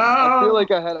 I feel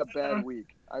like I had a bad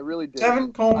week. I really did. Tevin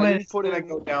I Coleman didn't is put going to in-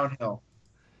 go downhill.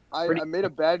 I made a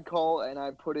bad call and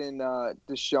I put in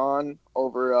Deshaun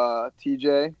over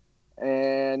TJ,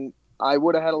 and I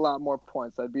would have had a lot more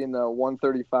points. I'd be in the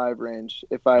 135 range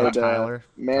if I had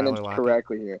managed Tyler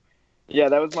correctly here. Yeah,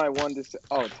 that was my one.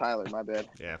 Tyler, my bad.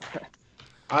 Yeah.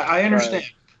 I understand.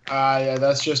 Yeah,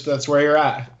 that's where you're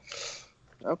at.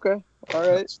 Okay. All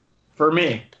right. For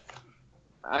me.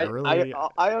 I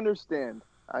understand.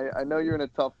 I know you're in a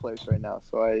tough place right now,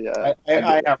 so I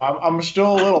am. I'm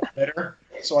still a little bitter,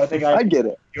 so I think I get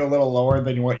it. You're a little lower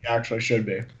than what you actually should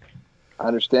be. I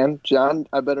understand. John,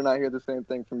 I better not hear the same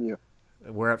thing from you.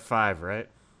 We're at 5, right?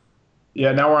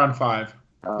 Yeah, now we're on 5.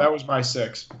 That was my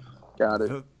 6. Got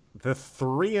it. The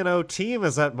 3-0 team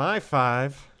is at my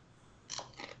 5.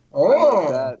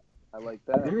 Oh, I like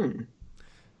that.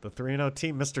 The 3-0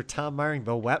 team, Mr. Tom Myring,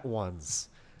 the wet ones.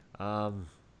 I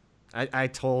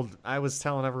was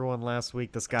telling everyone last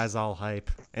week this guy's all hype,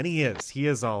 and he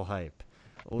is all hype.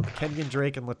 Kenyon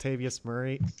Drake and Latavius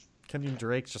Murray. Kenyon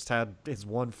Drake just had his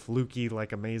one fluky,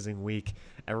 amazing week.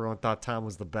 Everyone thought Tom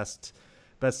was the best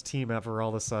team ever. All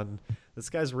of a sudden, this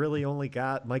guy's really only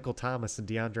got Michael Thomas and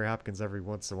DeAndre Hopkins every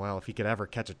once in a while if he could ever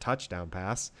catch a touchdown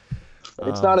pass.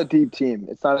 It's not a deep team.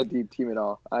 It's not a deep team at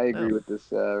all. I agree with this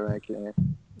ranking here.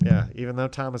 Yeah, even though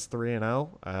Tom is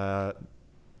 3-0,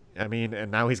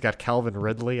 and now he's got Calvin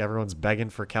Ridley. Everyone's begging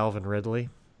for Calvin Ridley.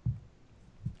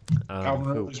 Calvin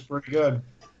Ridley's pretty good.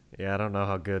 Yeah, I don't know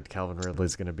how good Calvin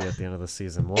Ridley's going to be at the end of the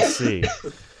season. We'll see.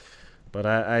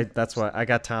 But that's why I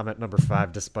got Tom at number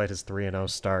 5, despite his 3-0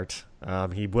 start.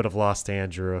 He would have lost to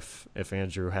Andrew if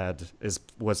Andrew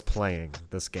was playing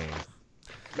this game.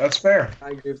 That's fair. I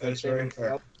agree with that. That's very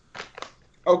fair.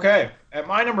 Okay, at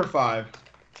my number 5,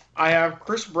 I have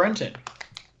Chris Brenton.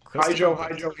 Hi Joe,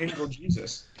 Angel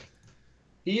Jesus.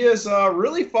 He has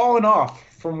really fallen off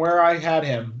from where I had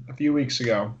him a few weeks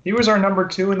ago. He was our number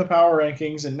 2 in the power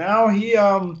rankings, and now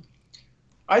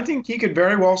I think he could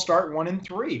very well start 1 and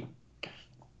 3.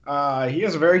 He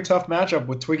has a very tough matchup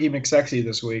with Twiggy McSexy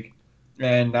this week,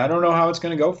 and I don't know how it's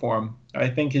going to go for him. I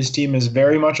think his team is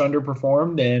very much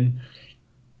underperformed, and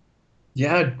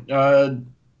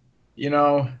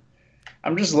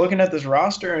I'm just looking at this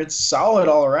roster, and it's solid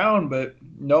all around, but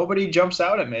nobody jumps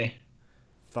out at me.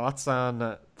 Thoughts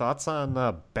on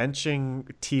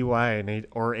benching Ty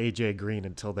or AJ Green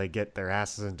until they get their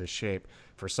asses into shape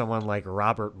for someone like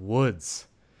Robert Woods.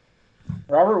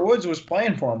 Robert Woods was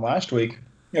playing for him last week.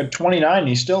 He had 29, and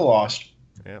he still lost.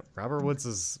 Yeah, Robert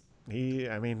Woods the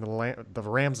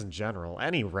Rams in general,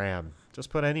 any Ram, just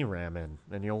put any Ram in,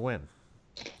 and you'll win.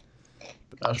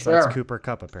 That's fair. That's Cooper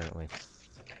Kupp, apparently.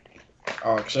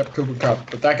 Oh, except Cooper Kupp,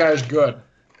 but that guy's good.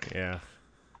 Yeah.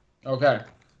 Okay.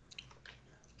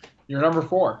 Your number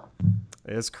 4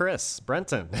 is Chris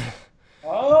Brenton.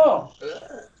 Oh.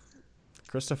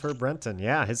 Christopher Brenton.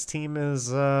 Yeah, his team is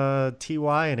Ty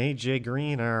and AJ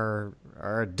Green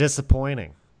are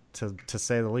disappointing to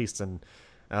say the least, and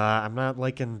I'm not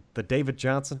liking the David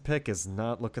Johnson pick. Is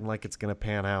not looking like it's going to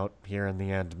pan out here in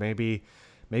the end. Maybe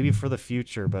for the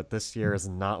future, but this year is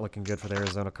not looking good for the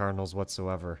Arizona Cardinals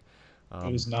whatsoever.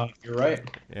 It is not. You're right.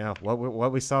 Yeah,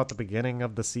 what we saw at the beginning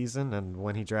of the season and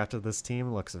when he drafted this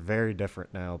team looks very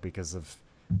different now because of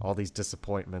all these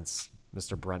disappointments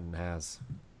Mr. Brenton has.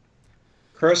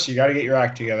 Chris, you got to get your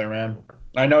act together, man.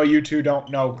 I know you two don't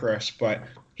know Chris, but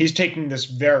he's taking this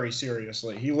very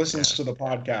seriously. He listens to the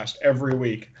podcast every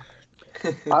week.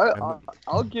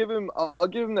 I'll give him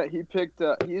that he picked.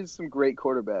 He has some great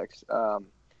quarterbacks.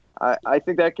 I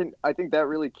think that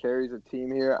really carries a team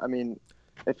here. I mean,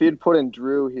 if he had put in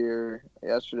Drew here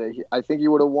yesterday, I think he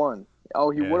would have won.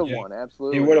 Oh, he would have won.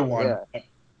 Absolutely, he would have won. Yeah.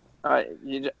 I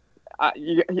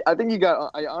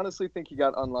honestly think he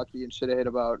got unlucky and should have hit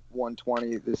about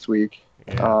 120 this week.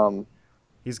 Yeah.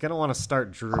 He's gonna want to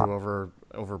start Drew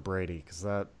over Brady because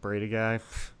that Brady guy.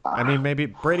 I mean, maybe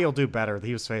Brady will do better.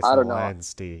 He was facing the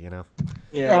Lions D,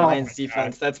 Yeah, Lions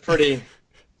defense. That's pretty.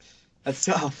 That's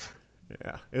tough.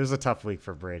 Yeah, it was a tough week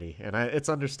for Brady, and it's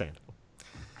understandable.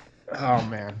 Oh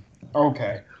man.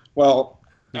 Okay. Well,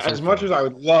 as much as I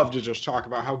would love to just talk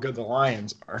about how good the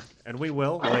Lions are, and we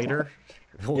will later.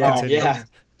 Yeah.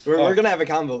 We're gonna have a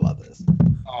convo about this.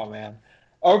 Oh man.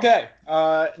 Okay.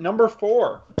 Number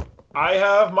 4. I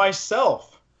have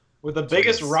myself with the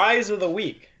biggest rise of the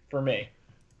week for me.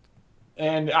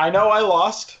 And I know I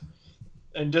lost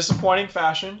in disappointing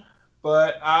fashion,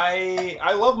 but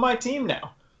I love my team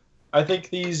now. I think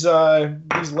these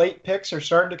late picks are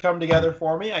starting to come together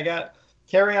for me. I got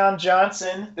Kerryon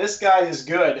Johnson. This guy is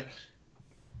good.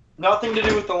 Nothing to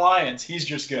do with the Lions. He's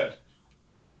just good.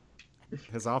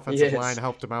 His offensive line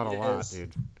helped him out a lot,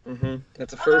 dude. Mm-hmm.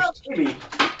 That's a first. Maybe.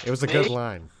 It was a good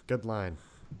line. Good line.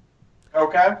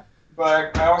 Okay.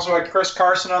 But I also had Chris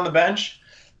Carson on the bench.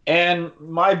 And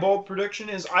my bold prediction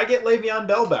is I get Le'Veon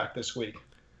Bell back this week.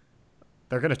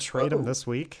 They're gonna trade him this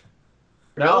week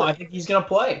No, I think he's going to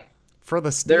play. for the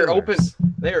Steelers.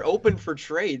 They're open for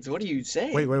trades. What are you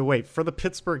saying? Wait. For the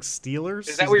Pittsburgh Steelers?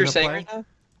 Is that he's what you're gonna saying play? right now?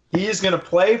 He is going to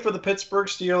play for the Pittsburgh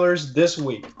Steelers this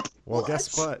week. Well,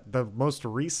 guess what? The most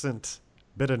recent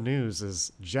bit of news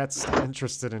is Jets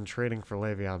interested in trading for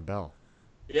Le'Veon Bell.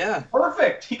 Yeah.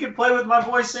 Perfect. He could play with my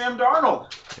boy Sam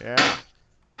Darnold. Yeah.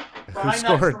 Who Behind that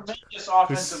scored? tremendous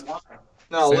offensive line.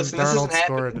 No, Sam listen, this Darnold isn't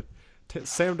happening. scored.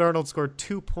 Sam Darnold scored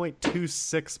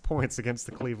 2.26 points against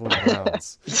the Cleveland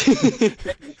Browns.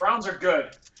 The Browns are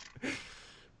good.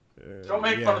 Don't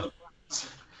make fun of the Browns.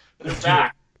 They're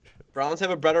back. Browns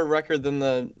have a better record than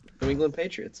the New England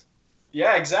Patriots.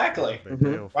 Yeah, exactly. They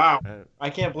do. Wow. Uh, I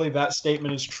can't believe that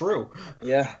statement is true.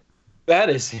 Yeah. That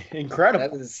is incredible.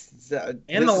 That is.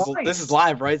 And the Lions. This is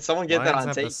live, right? Someone get that Lions on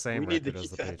have tape. the same We need to record as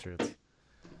keep the that. Patriots.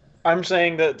 I'm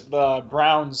saying that the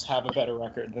Browns have a better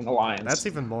record than the Lions. That's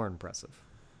even more impressive.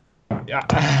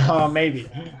 Yeah, maybe.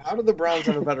 How do the Browns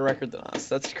have a better record than us?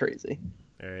 That's crazy.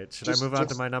 All right, should I move on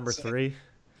to my number 3?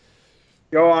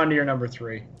 Go on to your number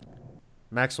 3.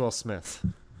 Maxwell Smith.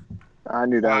 I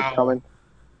knew that Wow. was coming.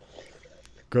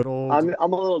 Good old. I'm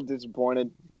a little disappointed.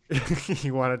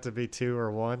 You want it to be 2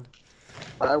 or 1?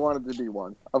 I wanted to be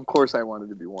 1. Of course, I wanted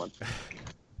to be 1.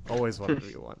 Always wanted to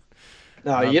be 1.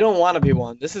 No, you don't want to be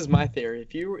one. This is my theory.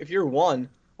 If you're one,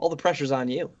 all the pressure's on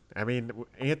you. I mean,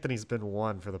 Anthony's been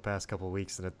 1 for the past couple of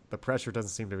weeks, and the pressure doesn't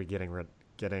seem to be getting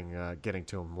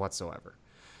to him whatsoever.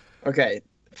 Okay,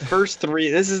 first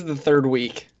 3. This is the 3rd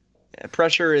week.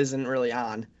 Pressure isn't really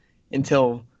on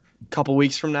until a couple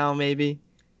weeks from now, maybe.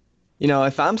 You know,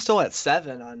 if I'm still at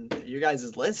 7 on your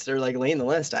guys' list or like laying the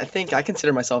list, I think I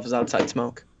consider myself as outside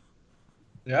smoke.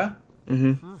 Yeah,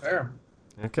 Mm-hmm. fair.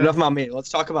 Okay. Enough about me. Let's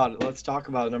talk about it. Let's talk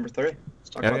about number 3. Let's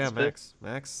talk about Yeah, this pick.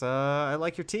 Max. I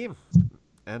like your team,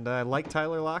 and I like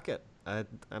Tyler Lockett.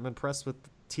 I'm impressed with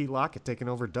T. Lockett taking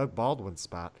over Doug Baldwin's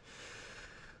spot.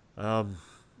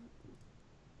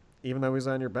 Even though he's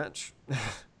on your bench,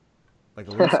 like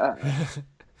a loser.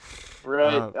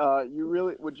 Right.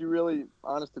 Would you really,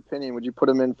 honest opinion, would you put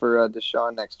him in for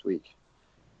Deshaun next week?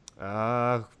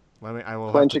 I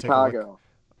will Playing have to take a look. Chicago.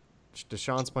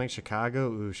 Deshaun's playing Chicago.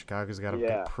 Ooh, Chicago's got a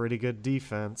Yeah. pretty good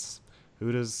defense.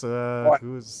 Who's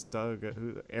Doug?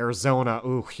 Arizona.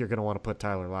 Ooh, you're gonna want to put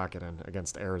Tyler Lockett in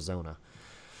against Arizona.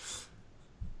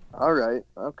 All right.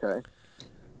 Okay.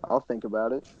 I'll think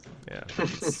about it. Yeah.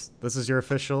 This is your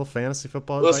official fantasy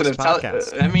football Listen, advice if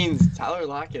podcast. that means Tyler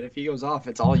Lockett, if he goes off,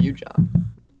 it's all you,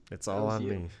 John. It's all was on you.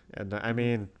 me. And I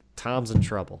mean, Tom's in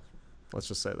trouble. Let's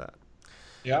just say that.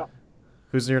 Yeah,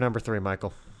 Who's your number 3,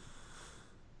 Michael?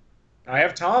 I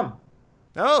have Tom.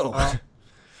 Oh,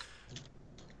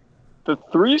 The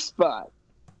 3 spot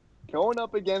going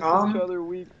up against Tom? each other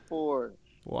week 4.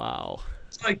 wow.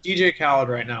 It's like DJ Khaled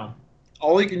right now.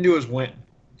 All he can do is win.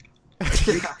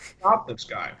 Stop this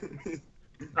guy.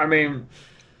 I mean,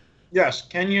 yes,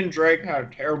 Kenyon Drake had a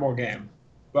terrible game,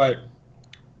 but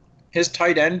his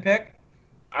tight end pick,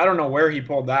 I don't know where he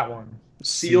pulled that one.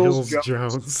 Seals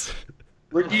Jones.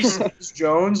 Ricky Seals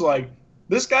Jones, like,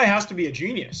 this guy has to be a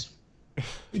genius.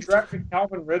 He drafted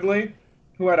Calvin Ridley,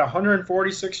 who had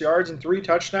 146 yards and 3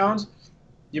 touchdowns.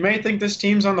 You may think this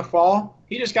team's on the fall.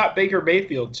 He just got Baker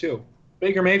Mayfield, too.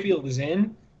 Baker Mayfield is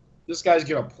in. This guy's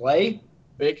going to play.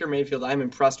 Baker Mayfield, I'm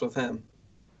impressed with him.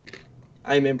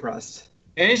 I'm impressed.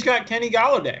 And he's got Kenny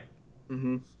Galladay.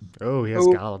 Mm-hmm. Oh, he has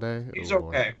Oh, Galladay. He's Oh, boy.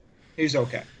 okay. He's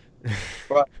okay.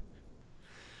 But,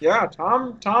 yeah,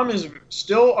 Tom is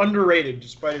still underrated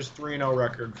despite his 3-0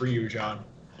 record for you, John.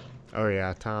 Oh,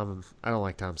 yeah, Tom. I don't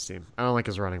like Tom's team. I don't like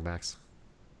his running backs.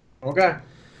 Okay.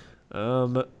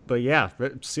 But yeah,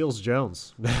 Seals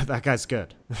Jones. That guy's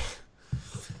good.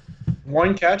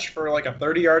 1 catch for like a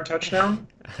 30-yard touchdown.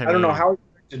 I don't know mean, how he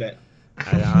predicted it.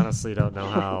 I honestly don't know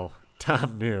how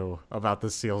Tom knew about the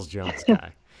Seals Jones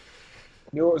guy.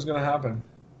 Knew it was going to happen.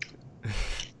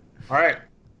 All right.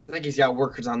 I think he's got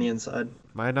workers on the inside.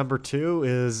 My number 2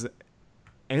 is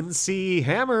NC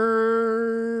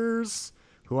Hammers,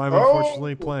 who I'm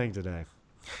unfortunately playing today.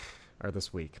 Or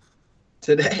this week.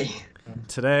 Today.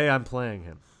 Today I'm playing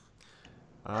him.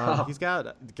 He's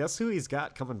got. Guess who he's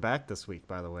got coming back this week,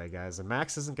 by the way, guys. And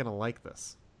Max isn't gonna like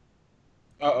this.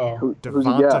 Uh-oh. Who's he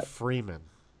Devonta got? Freeman.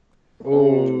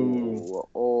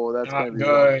 Oh, that's Not going to be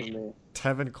rough good. for me.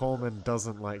 Tevin Coleman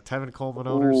doesn't like. Tevin Coleman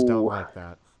owners don't Ooh. like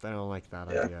that. They don't like that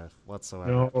Yeah. idea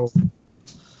whatsoever. No.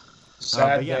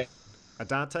 Sad but yeah, day.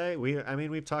 Adante.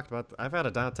 We've talked about. I've had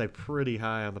Adante pretty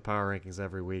high on the power rankings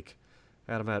every week.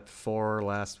 Had him at 4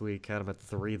 last week. Had him at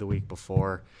 3 the week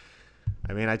before.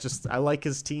 I mean, I like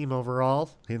his team overall,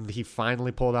 and he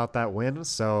finally pulled out that win.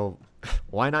 So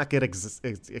why not get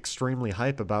extremely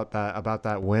hype about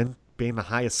that win? Being the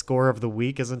highest score of the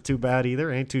week isn't too bad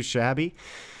either. Ain't too shabby.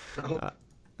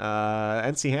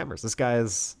 NC Hammers, this guy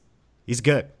he's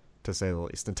good, to say the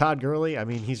least. And Todd Gurley, I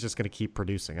mean, he's just going to keep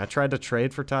producing. I tried to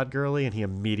trade for Todd Gurley, and he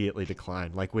immediately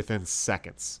declined, like within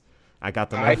seconds. I got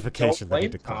the notification that he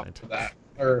declined. For that.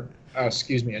 Or,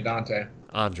 excuse me, Adante.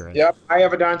 Andre. Yep, I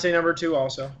have Adante number 2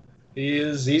 also.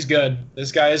 He's good.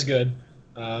 This guy is good.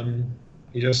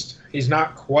 He's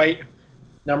not quite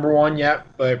number 1 yet,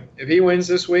 but if he wins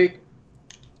this week,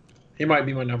 he might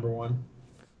be my number 1.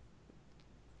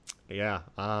 Yeah,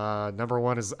 number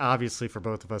 1 is obviously for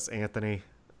both of us, Anthony.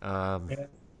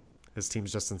 His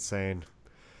team's just insane.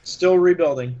 Still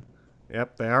rebuilding.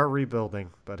 Yep, they are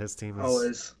rebuilding, but his team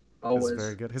is Always.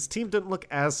 very good. His team didn't look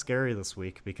as scary this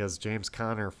week because James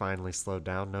Conner finally slowed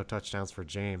down. No touchdowns for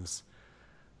James.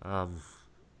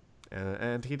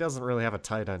 And he doesn't really have a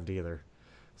tight end either.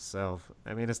 So,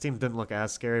 I mean, his team didn't look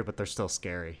as scary, but they're still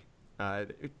scary. I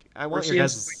want your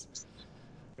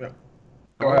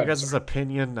guys'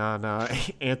 opinion on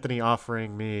Anthony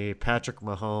offering me Patrick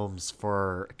Mahomes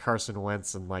for Carson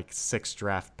Wentz and like 6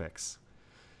 draft picks.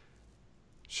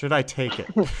 Should I take it?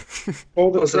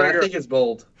 Listen, I think it's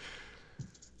bold.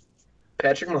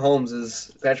 Patrick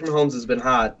Mahomes has been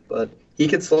hot, but he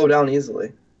could slow down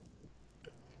easily.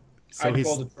 So I'd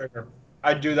pull the trigger.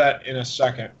 I'd do that in a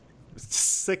second.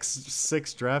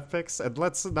 6 draft picks, and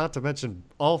let's not to mention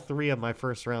all 3 of my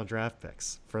first round draft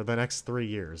picks for the next 3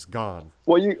 years gone.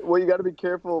 What you got to be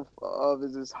careful of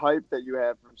is this hype that you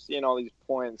have from seeing all these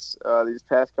points these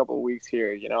past couple of weeks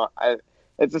here. You know,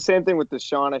 it's the same thing with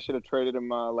Deshaun. I should have traded him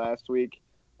last week,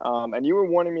 and you were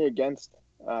warning me against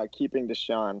keeping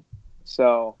Deshaun.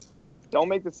 So don't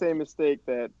make the same mistake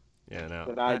that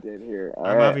I did here.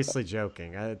 I'm obviously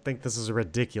joking. I think this is a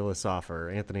ridiculous offer.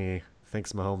 Anthony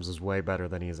thinks Mahomes is way better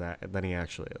than he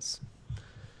actually is.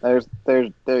 There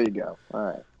you go. All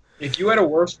right. If you had a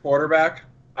worse quarterback,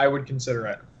 I would consider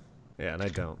it. Yeah, and I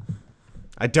don't.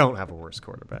 I don't have a worse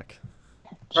quarterback.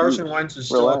 Carson Wentz is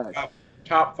still a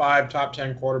top 5, top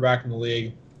 10 quarterback in the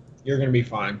league. You're going to be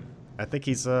fine. I think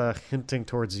he's hinting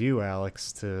towards you,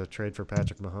 Alex, to trade for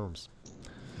Patrick Mahomes.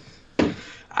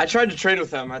 I tried to trade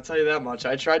with him. I tell you that much.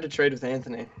 I tried to trade with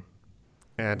Anthony.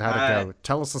 And how'd it go?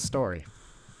 Tell us the story.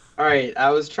 All right, I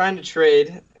was trying to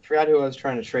trade. I forgot who I was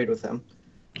trying to trade with him.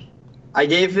 I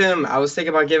was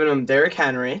thinking about giving him Derrick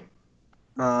Henry.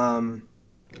 Let's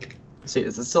see,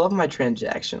 does it still have my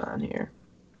transaction on here?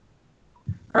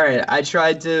 All right,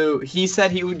 he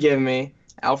said he would give me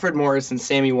Alfred Morris and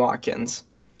Sammy Watkins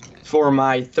for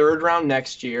my 3rd round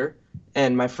next year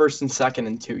and my 1st and 2nd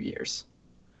in 2 years.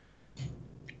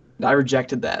 I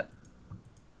rejected that.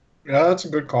 Yeah, that's a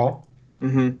good call.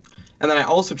 Mm-hmm. And then I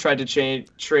also tried to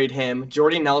trade him,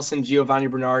 Jordy Nelson, Giovanni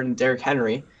Bernard, and Derrick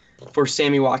Henry for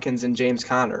Sammy Watkins and James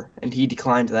Conner, and he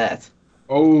declined that.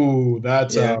 Oh,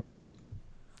 that's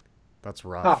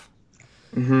rough.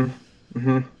 Mm-hmm.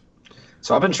 Mm-hmm.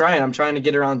 So I've been trying. I'm trying to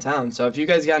get around town. So if you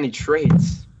guys got any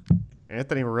trades.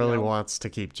 Anthony really wants to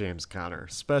keep James Conner,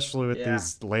 especially with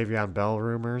these Le'Veon Bell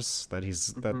rumors that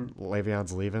that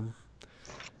Le'Veon's leaving.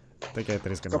 I think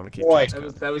Anthony's going to want to keep James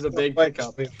Conner. That was a big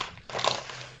pickup. Maybe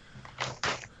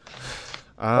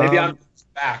I'm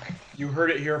back. You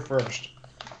heard it here first.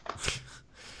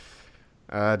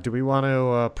 Do we want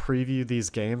to preview these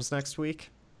games next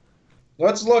week?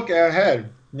 Let's look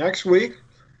ahead. Next week,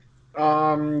 we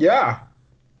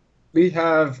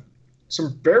have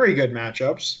some very good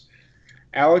matchups.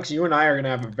 Alex, you and I are going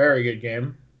to have a very good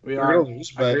game. We're going to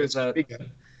lose, but it's going to be good.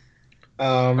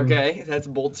 Okay, that's a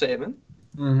bold statement.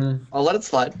 Mm-hmm. I'll let it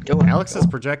slide. Go on. Alex is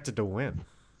projected to win.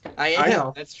 I am.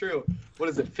 Know. That's true. What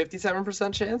is it,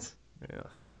 57% chance? Yeah.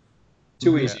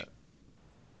 Too easy.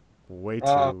 Way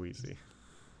too easy.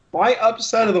 My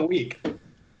upset of the week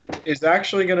is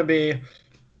actually going to be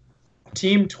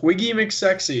Team Twiggy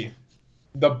McSexy,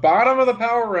 the bottom of the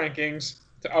power rankings,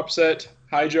 to upset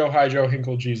Hi Joe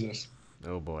Hinkle Jesus.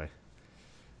 Oh boy.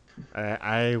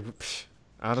 I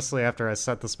honestly, after I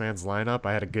set this man's lineup,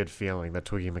 I had a good feeling that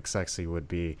Twiggy McSexy would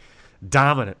be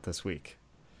dominant this week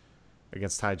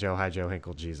against Hi Joe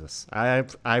Hinkle Jesus.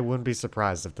 I wouldn't be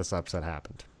surprised if this upset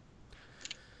happened.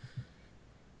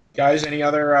 Guys, any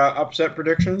other upset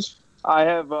predictions? I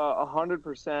have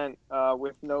 100%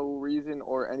 with no reason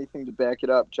or anything to back it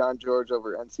up. John George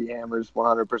over NC Hammers,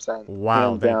 100%.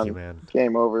 Wow, thank you, man.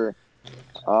 Game over.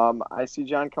 I see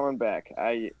John coming back.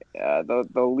 The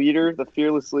leader, the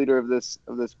fearless leader of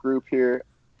this group here.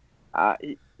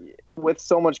 with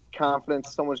so much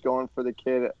confidence, so much going for the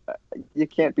kid, you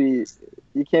can't be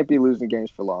losing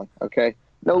games for long. Okay,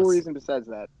 no reason besides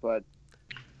that. But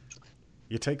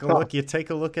you take a look. You take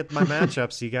a look at my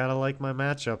matchups. You gotta like my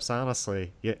matchups,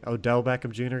 honestly. Odell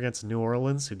Beckham Jr. against New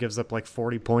Orleans, who gives up like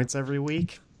 40 points every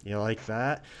week. You like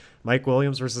that? Mike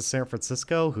Williams versus San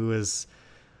Francisco, who's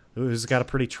got a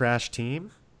pretty trash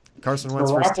team. Carson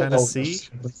Wentz versus Tennessee.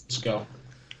 Let's go.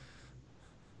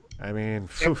 I mean,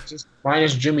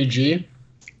 minus Jimmy G.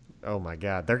 Oh my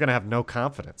God, they're gonna have no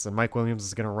confidence, and Mike Williams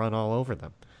is gonna run all over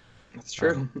them. That's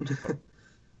true.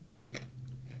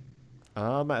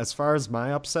 As far as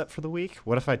my upset for the week,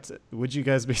 what if would you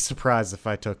guys be surprised if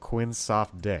I took Quinn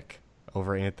Soft Dick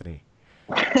over Anthony?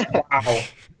 Wow,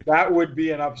 that would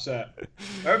be an upset.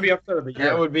 That would be upset of the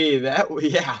year.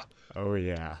 Yeah. Oh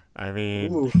yeah, I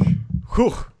mean, Ooh.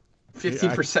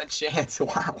 50% chance.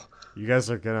 Wow. You guys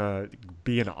are gonna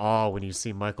be in awe when you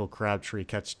see Michael Crabtree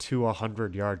catch 2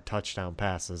 100-yard touchdown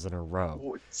passes in a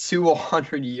row. 2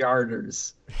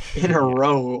 100-yarders in a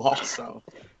row, also.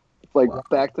 Like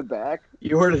back to back.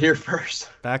 You heard it here first.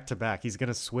 Back to back. He's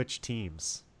gonna switch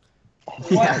teams. Oh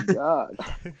my God.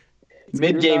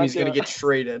 Mid-game, he's gonna get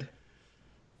traded.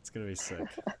 It's gonna be sick.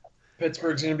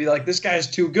 Pittsburgh's gonna be like, this guy's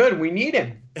too good. We need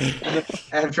him.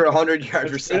 After a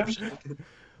 100-yard reception.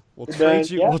 We'll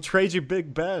trade you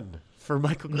Big Ben for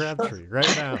Michael Crabtree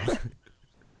right now.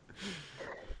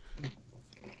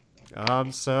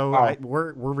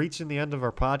 We're reaching the end of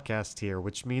our podcast here,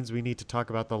 which means we need to talk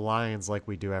about the Lions like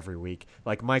we do every week.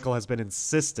 Like Michael has been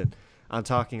insistent on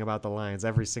talking about the Lions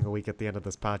every single week at the end of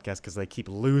this podcast because they keep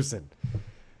losing.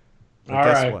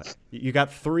 Guess what? You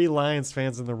got 3 Lions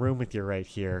fans in the room with you right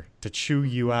here to chew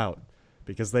you out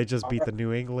because they just beat the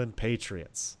New England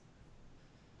Patriots.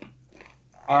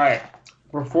 All right.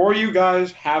 Before you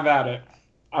guys have at it,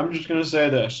 I'm just going to say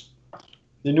this.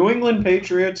 The New England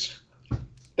Patriots,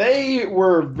 they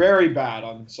were very bad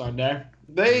on Sunday.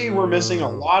 They were missing a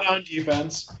lot on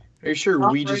defense. Are you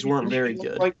sure we just weren't very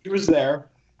good? Like he was there.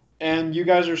 And you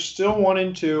guys are still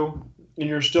 1-2, and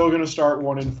you're still going to start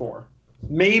 1-4.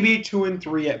 Maybe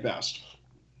 2-3 at best.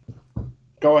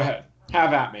 Go ahead.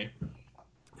 Have at me.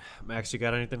 Max, you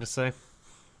got anything to say?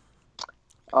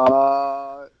 Who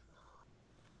are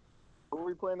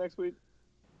we playing next week?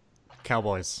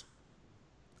 Cowboys.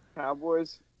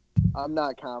 Cowboys? I'm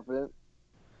not confident.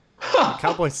 The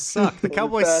Cowboys suck. The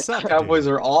Cowboys suck. Cowboys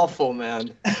are awful,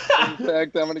 man. In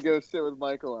fact, I'm going to go sit with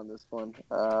Michael on this one.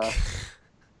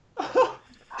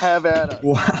 Have at it.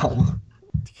 Wow.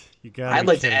 I'd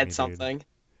like to add something.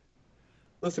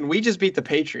 Listen, we just beat the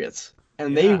Patriots,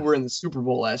 and they were in the Super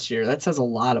Bowl last year. That says a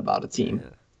lot about a team. Yeah.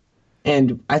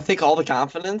 And I think all the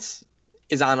confidence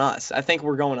is on us. I think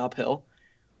we're going uphill.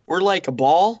 We're like a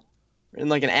ball and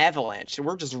like an avalanche.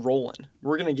 We're just rolling.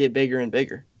 We're going to get bigger and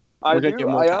bigger. I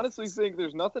honestly think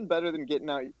there's nothing better than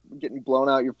getting blown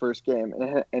out your first game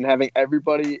and having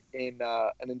everybody in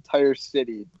an entire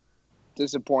city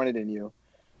disappointed in you.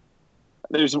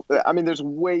 There's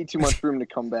way too much room to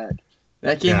come back.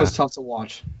 That game was tough to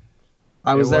watch.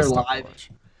 I was there live.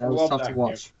 That was tough to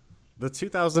watch. Game. The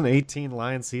 2018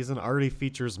 Lions season already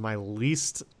features my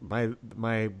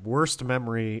worst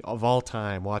memory of all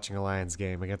time watching a Lions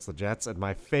game against the Jets, and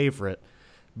my favorite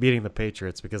beating the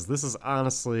Patriots, because this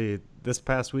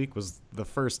past week was the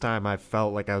first time I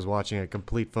felt like I was watching a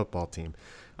complete football team.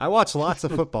 I watched lots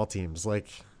of football teams. Like,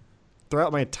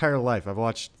 throughout my entire life, I've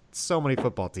watched so many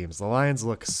football teams. The Lions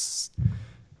look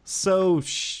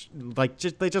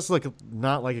they just look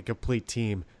not like a complete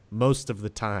team most of the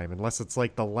time, unless it's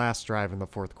like the last drive in the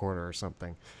fourth quarter or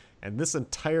something. And this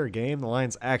entire game, the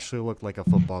Lions actually looked like a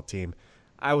football team.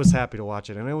 I was happy to watch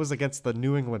it, and it was against the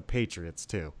New England Patriots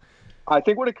too. I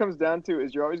think what it comes down to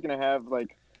is you're always going to have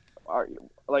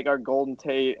our Golden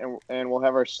Tate and we'll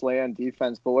have our Slay on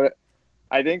defense. But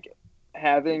I think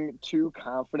having 2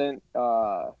 confident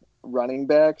running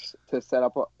backs to set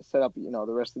up the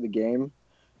rest of the game.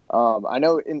 I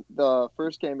know in the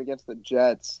first game against the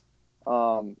Jets,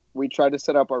 we tried to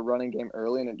set up our running game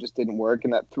early and it just didn't work,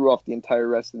 and that threw off the entire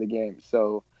rest of the game.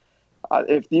 So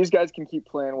if these guys can keep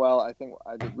playing well, I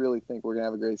really think we're gonna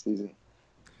have a great season.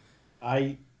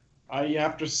 I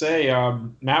have to say,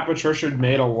 Matt Patricia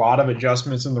made a lot of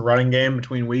adjustments in the running game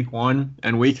between week 1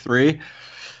 and week 3.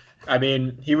 I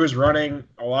mean, he was running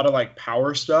a lot of like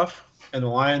power stuff, and the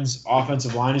Lions'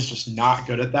 offensive line is just not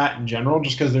good at that in general,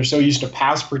 just because they're so used to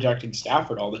pass protecting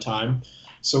Stafford all the time.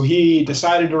 So he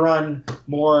decided to run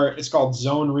more, it's called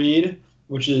zone read,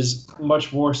 which is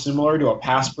much more similar to a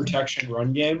pass protection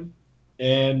run game.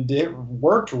 And it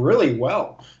worked really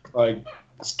well. Like,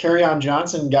 this Kerryon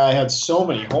Johnson guy had so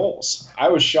many holes. I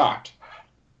was shocked.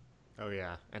 Oh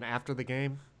yeah, and after the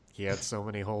game, he had so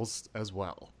many holes as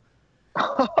well.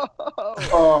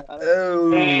 Oh, I don't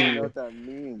man. know what that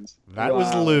means. That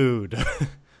was Wow. lewd.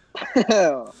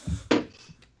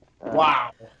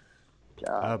 wow.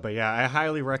 God. But yeah, I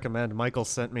highly recommend. Michael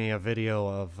sent me a video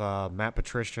of Matt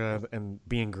Patricia and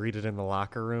being greeted in the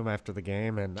locker room after the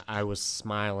game, and I was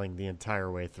smiling the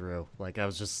entire way through. Like that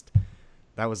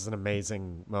was an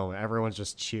amazing moment. Everyone's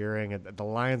just cheering, and the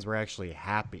Lions were actually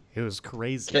happy. It was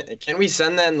crazy. Can we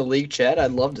send that in the league chat?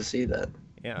 I'd love to see that.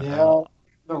 Yeah. Yeah,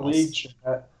 the league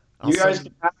chat. I'll You guys send-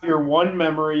 can have your one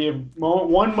memory of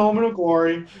one moment of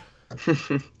glory.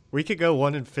 we could go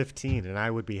 1-15, and I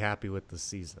would be happy with the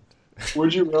season.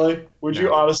 Would you really? Would you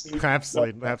No. honestly?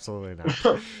 Absolutely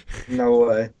not. No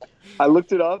way. I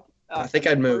looked it up. I think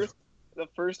I'd move. The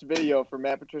first video for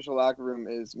Matt Patricia locker room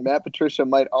is Matt Patricia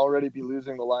might already be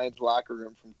losing the Lions locker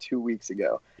room from 2 weeks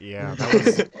ago. Yeah,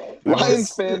 that was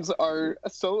Lions fans are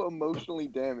so emotionally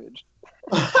damaged.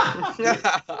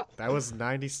 that was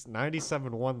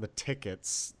 97 won the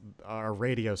tickets. Our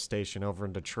radio station over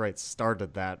in Detroit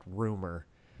started that rumor,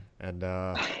 and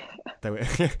I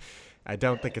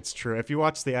don't think it's true. If you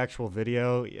watch the actual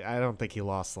video, I don't think he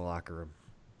lost the locker room.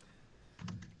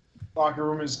 Locker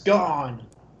room is gone.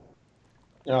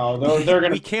 No, they're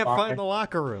gonna. We can't find the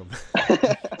locker room.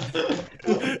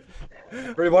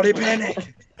 Everybody panic.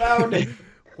 Found it.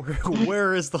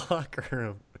 Where is the locker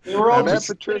room? They were all Matt just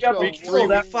Patricia we on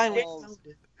killed that finally balls. found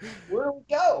it. Where do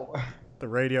we go? The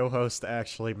radio host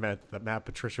actually meant that Matt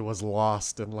Patricia was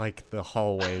lost in like the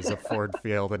hallways of Ford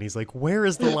Field, and he's like, "Where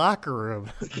is the locker room?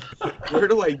 Where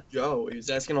do I go? He was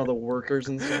asking all the workers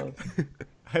and stuff.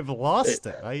 I've lost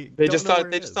it. They just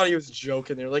thought he was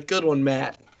joking. They were like, "Good one,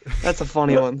 Matt. That's a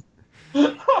funny one."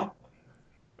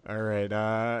 All right,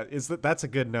 that's a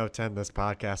good note to end this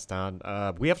podcast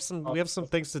on. We have some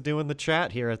things to do in the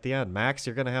chat here at the end. Max,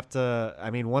 you're gonna have to. I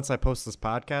mean, once I post this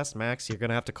podcast, Max, you're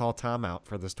gonna have to call Tom out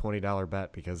for this $20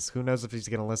 bet because who knows if he's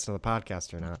gonna listen to the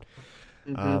podcast or not.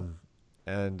 Mhm.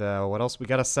 And what else? We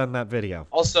gotta send that video.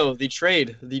 Also, the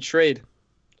trade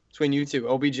between you two,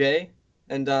 OBJ,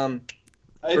 and For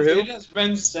who? It has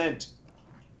been sent.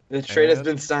 the trade has And-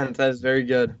 been sent. That is very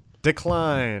good.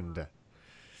 Declined.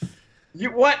 You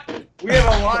what? We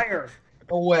have a liar.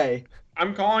 No way.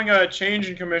 I'm calling a change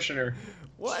in commissioner.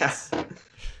 What?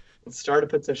 Let's start a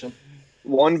petition.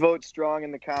 One vote strong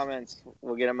in the comments.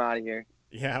 We'll get him out of here.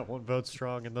 Yeah, one vote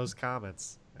strong in those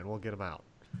comments, and we'll get them out.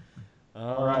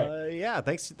 All right. Yeah,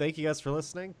 thank you guys for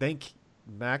listening. Thank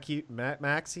Max,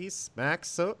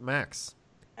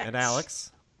 and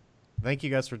Alex. Thank you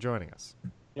guys for joining us.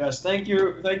 Yes, thank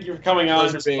you for coming on,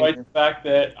 Pleasure being despite here. the fact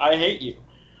that I hate you.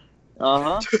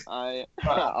 I'll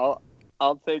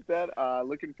take that.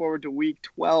 Looking forward to week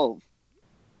 12.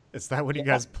 Is that when you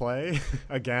guys play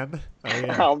again?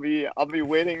 Oh yeah. I'll be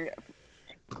waiting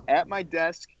at my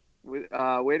desk,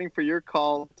 waiting for your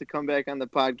call to come back on the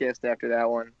podcast after that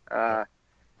one. I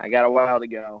got a while to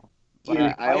go. But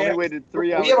Dude, I only waited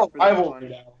 3 hours. We have a for that rivalry one.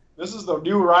 now. This is the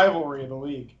new rivalry in the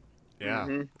league. Yeah.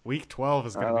 Mhm. Week 12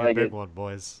 is going to I be like a big it. one,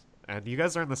 boys. And you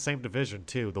guys are in the same division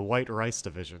too, the White Rice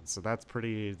division. So that's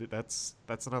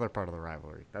another part of the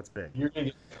rivalry. That's big. You're gonna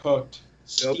get cooked,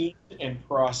 steamed, and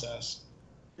processed.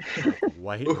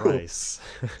 White Ooh. Rice.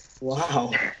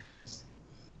 Wow.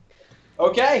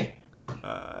 Okay.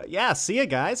 Yeah, see ya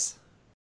guys.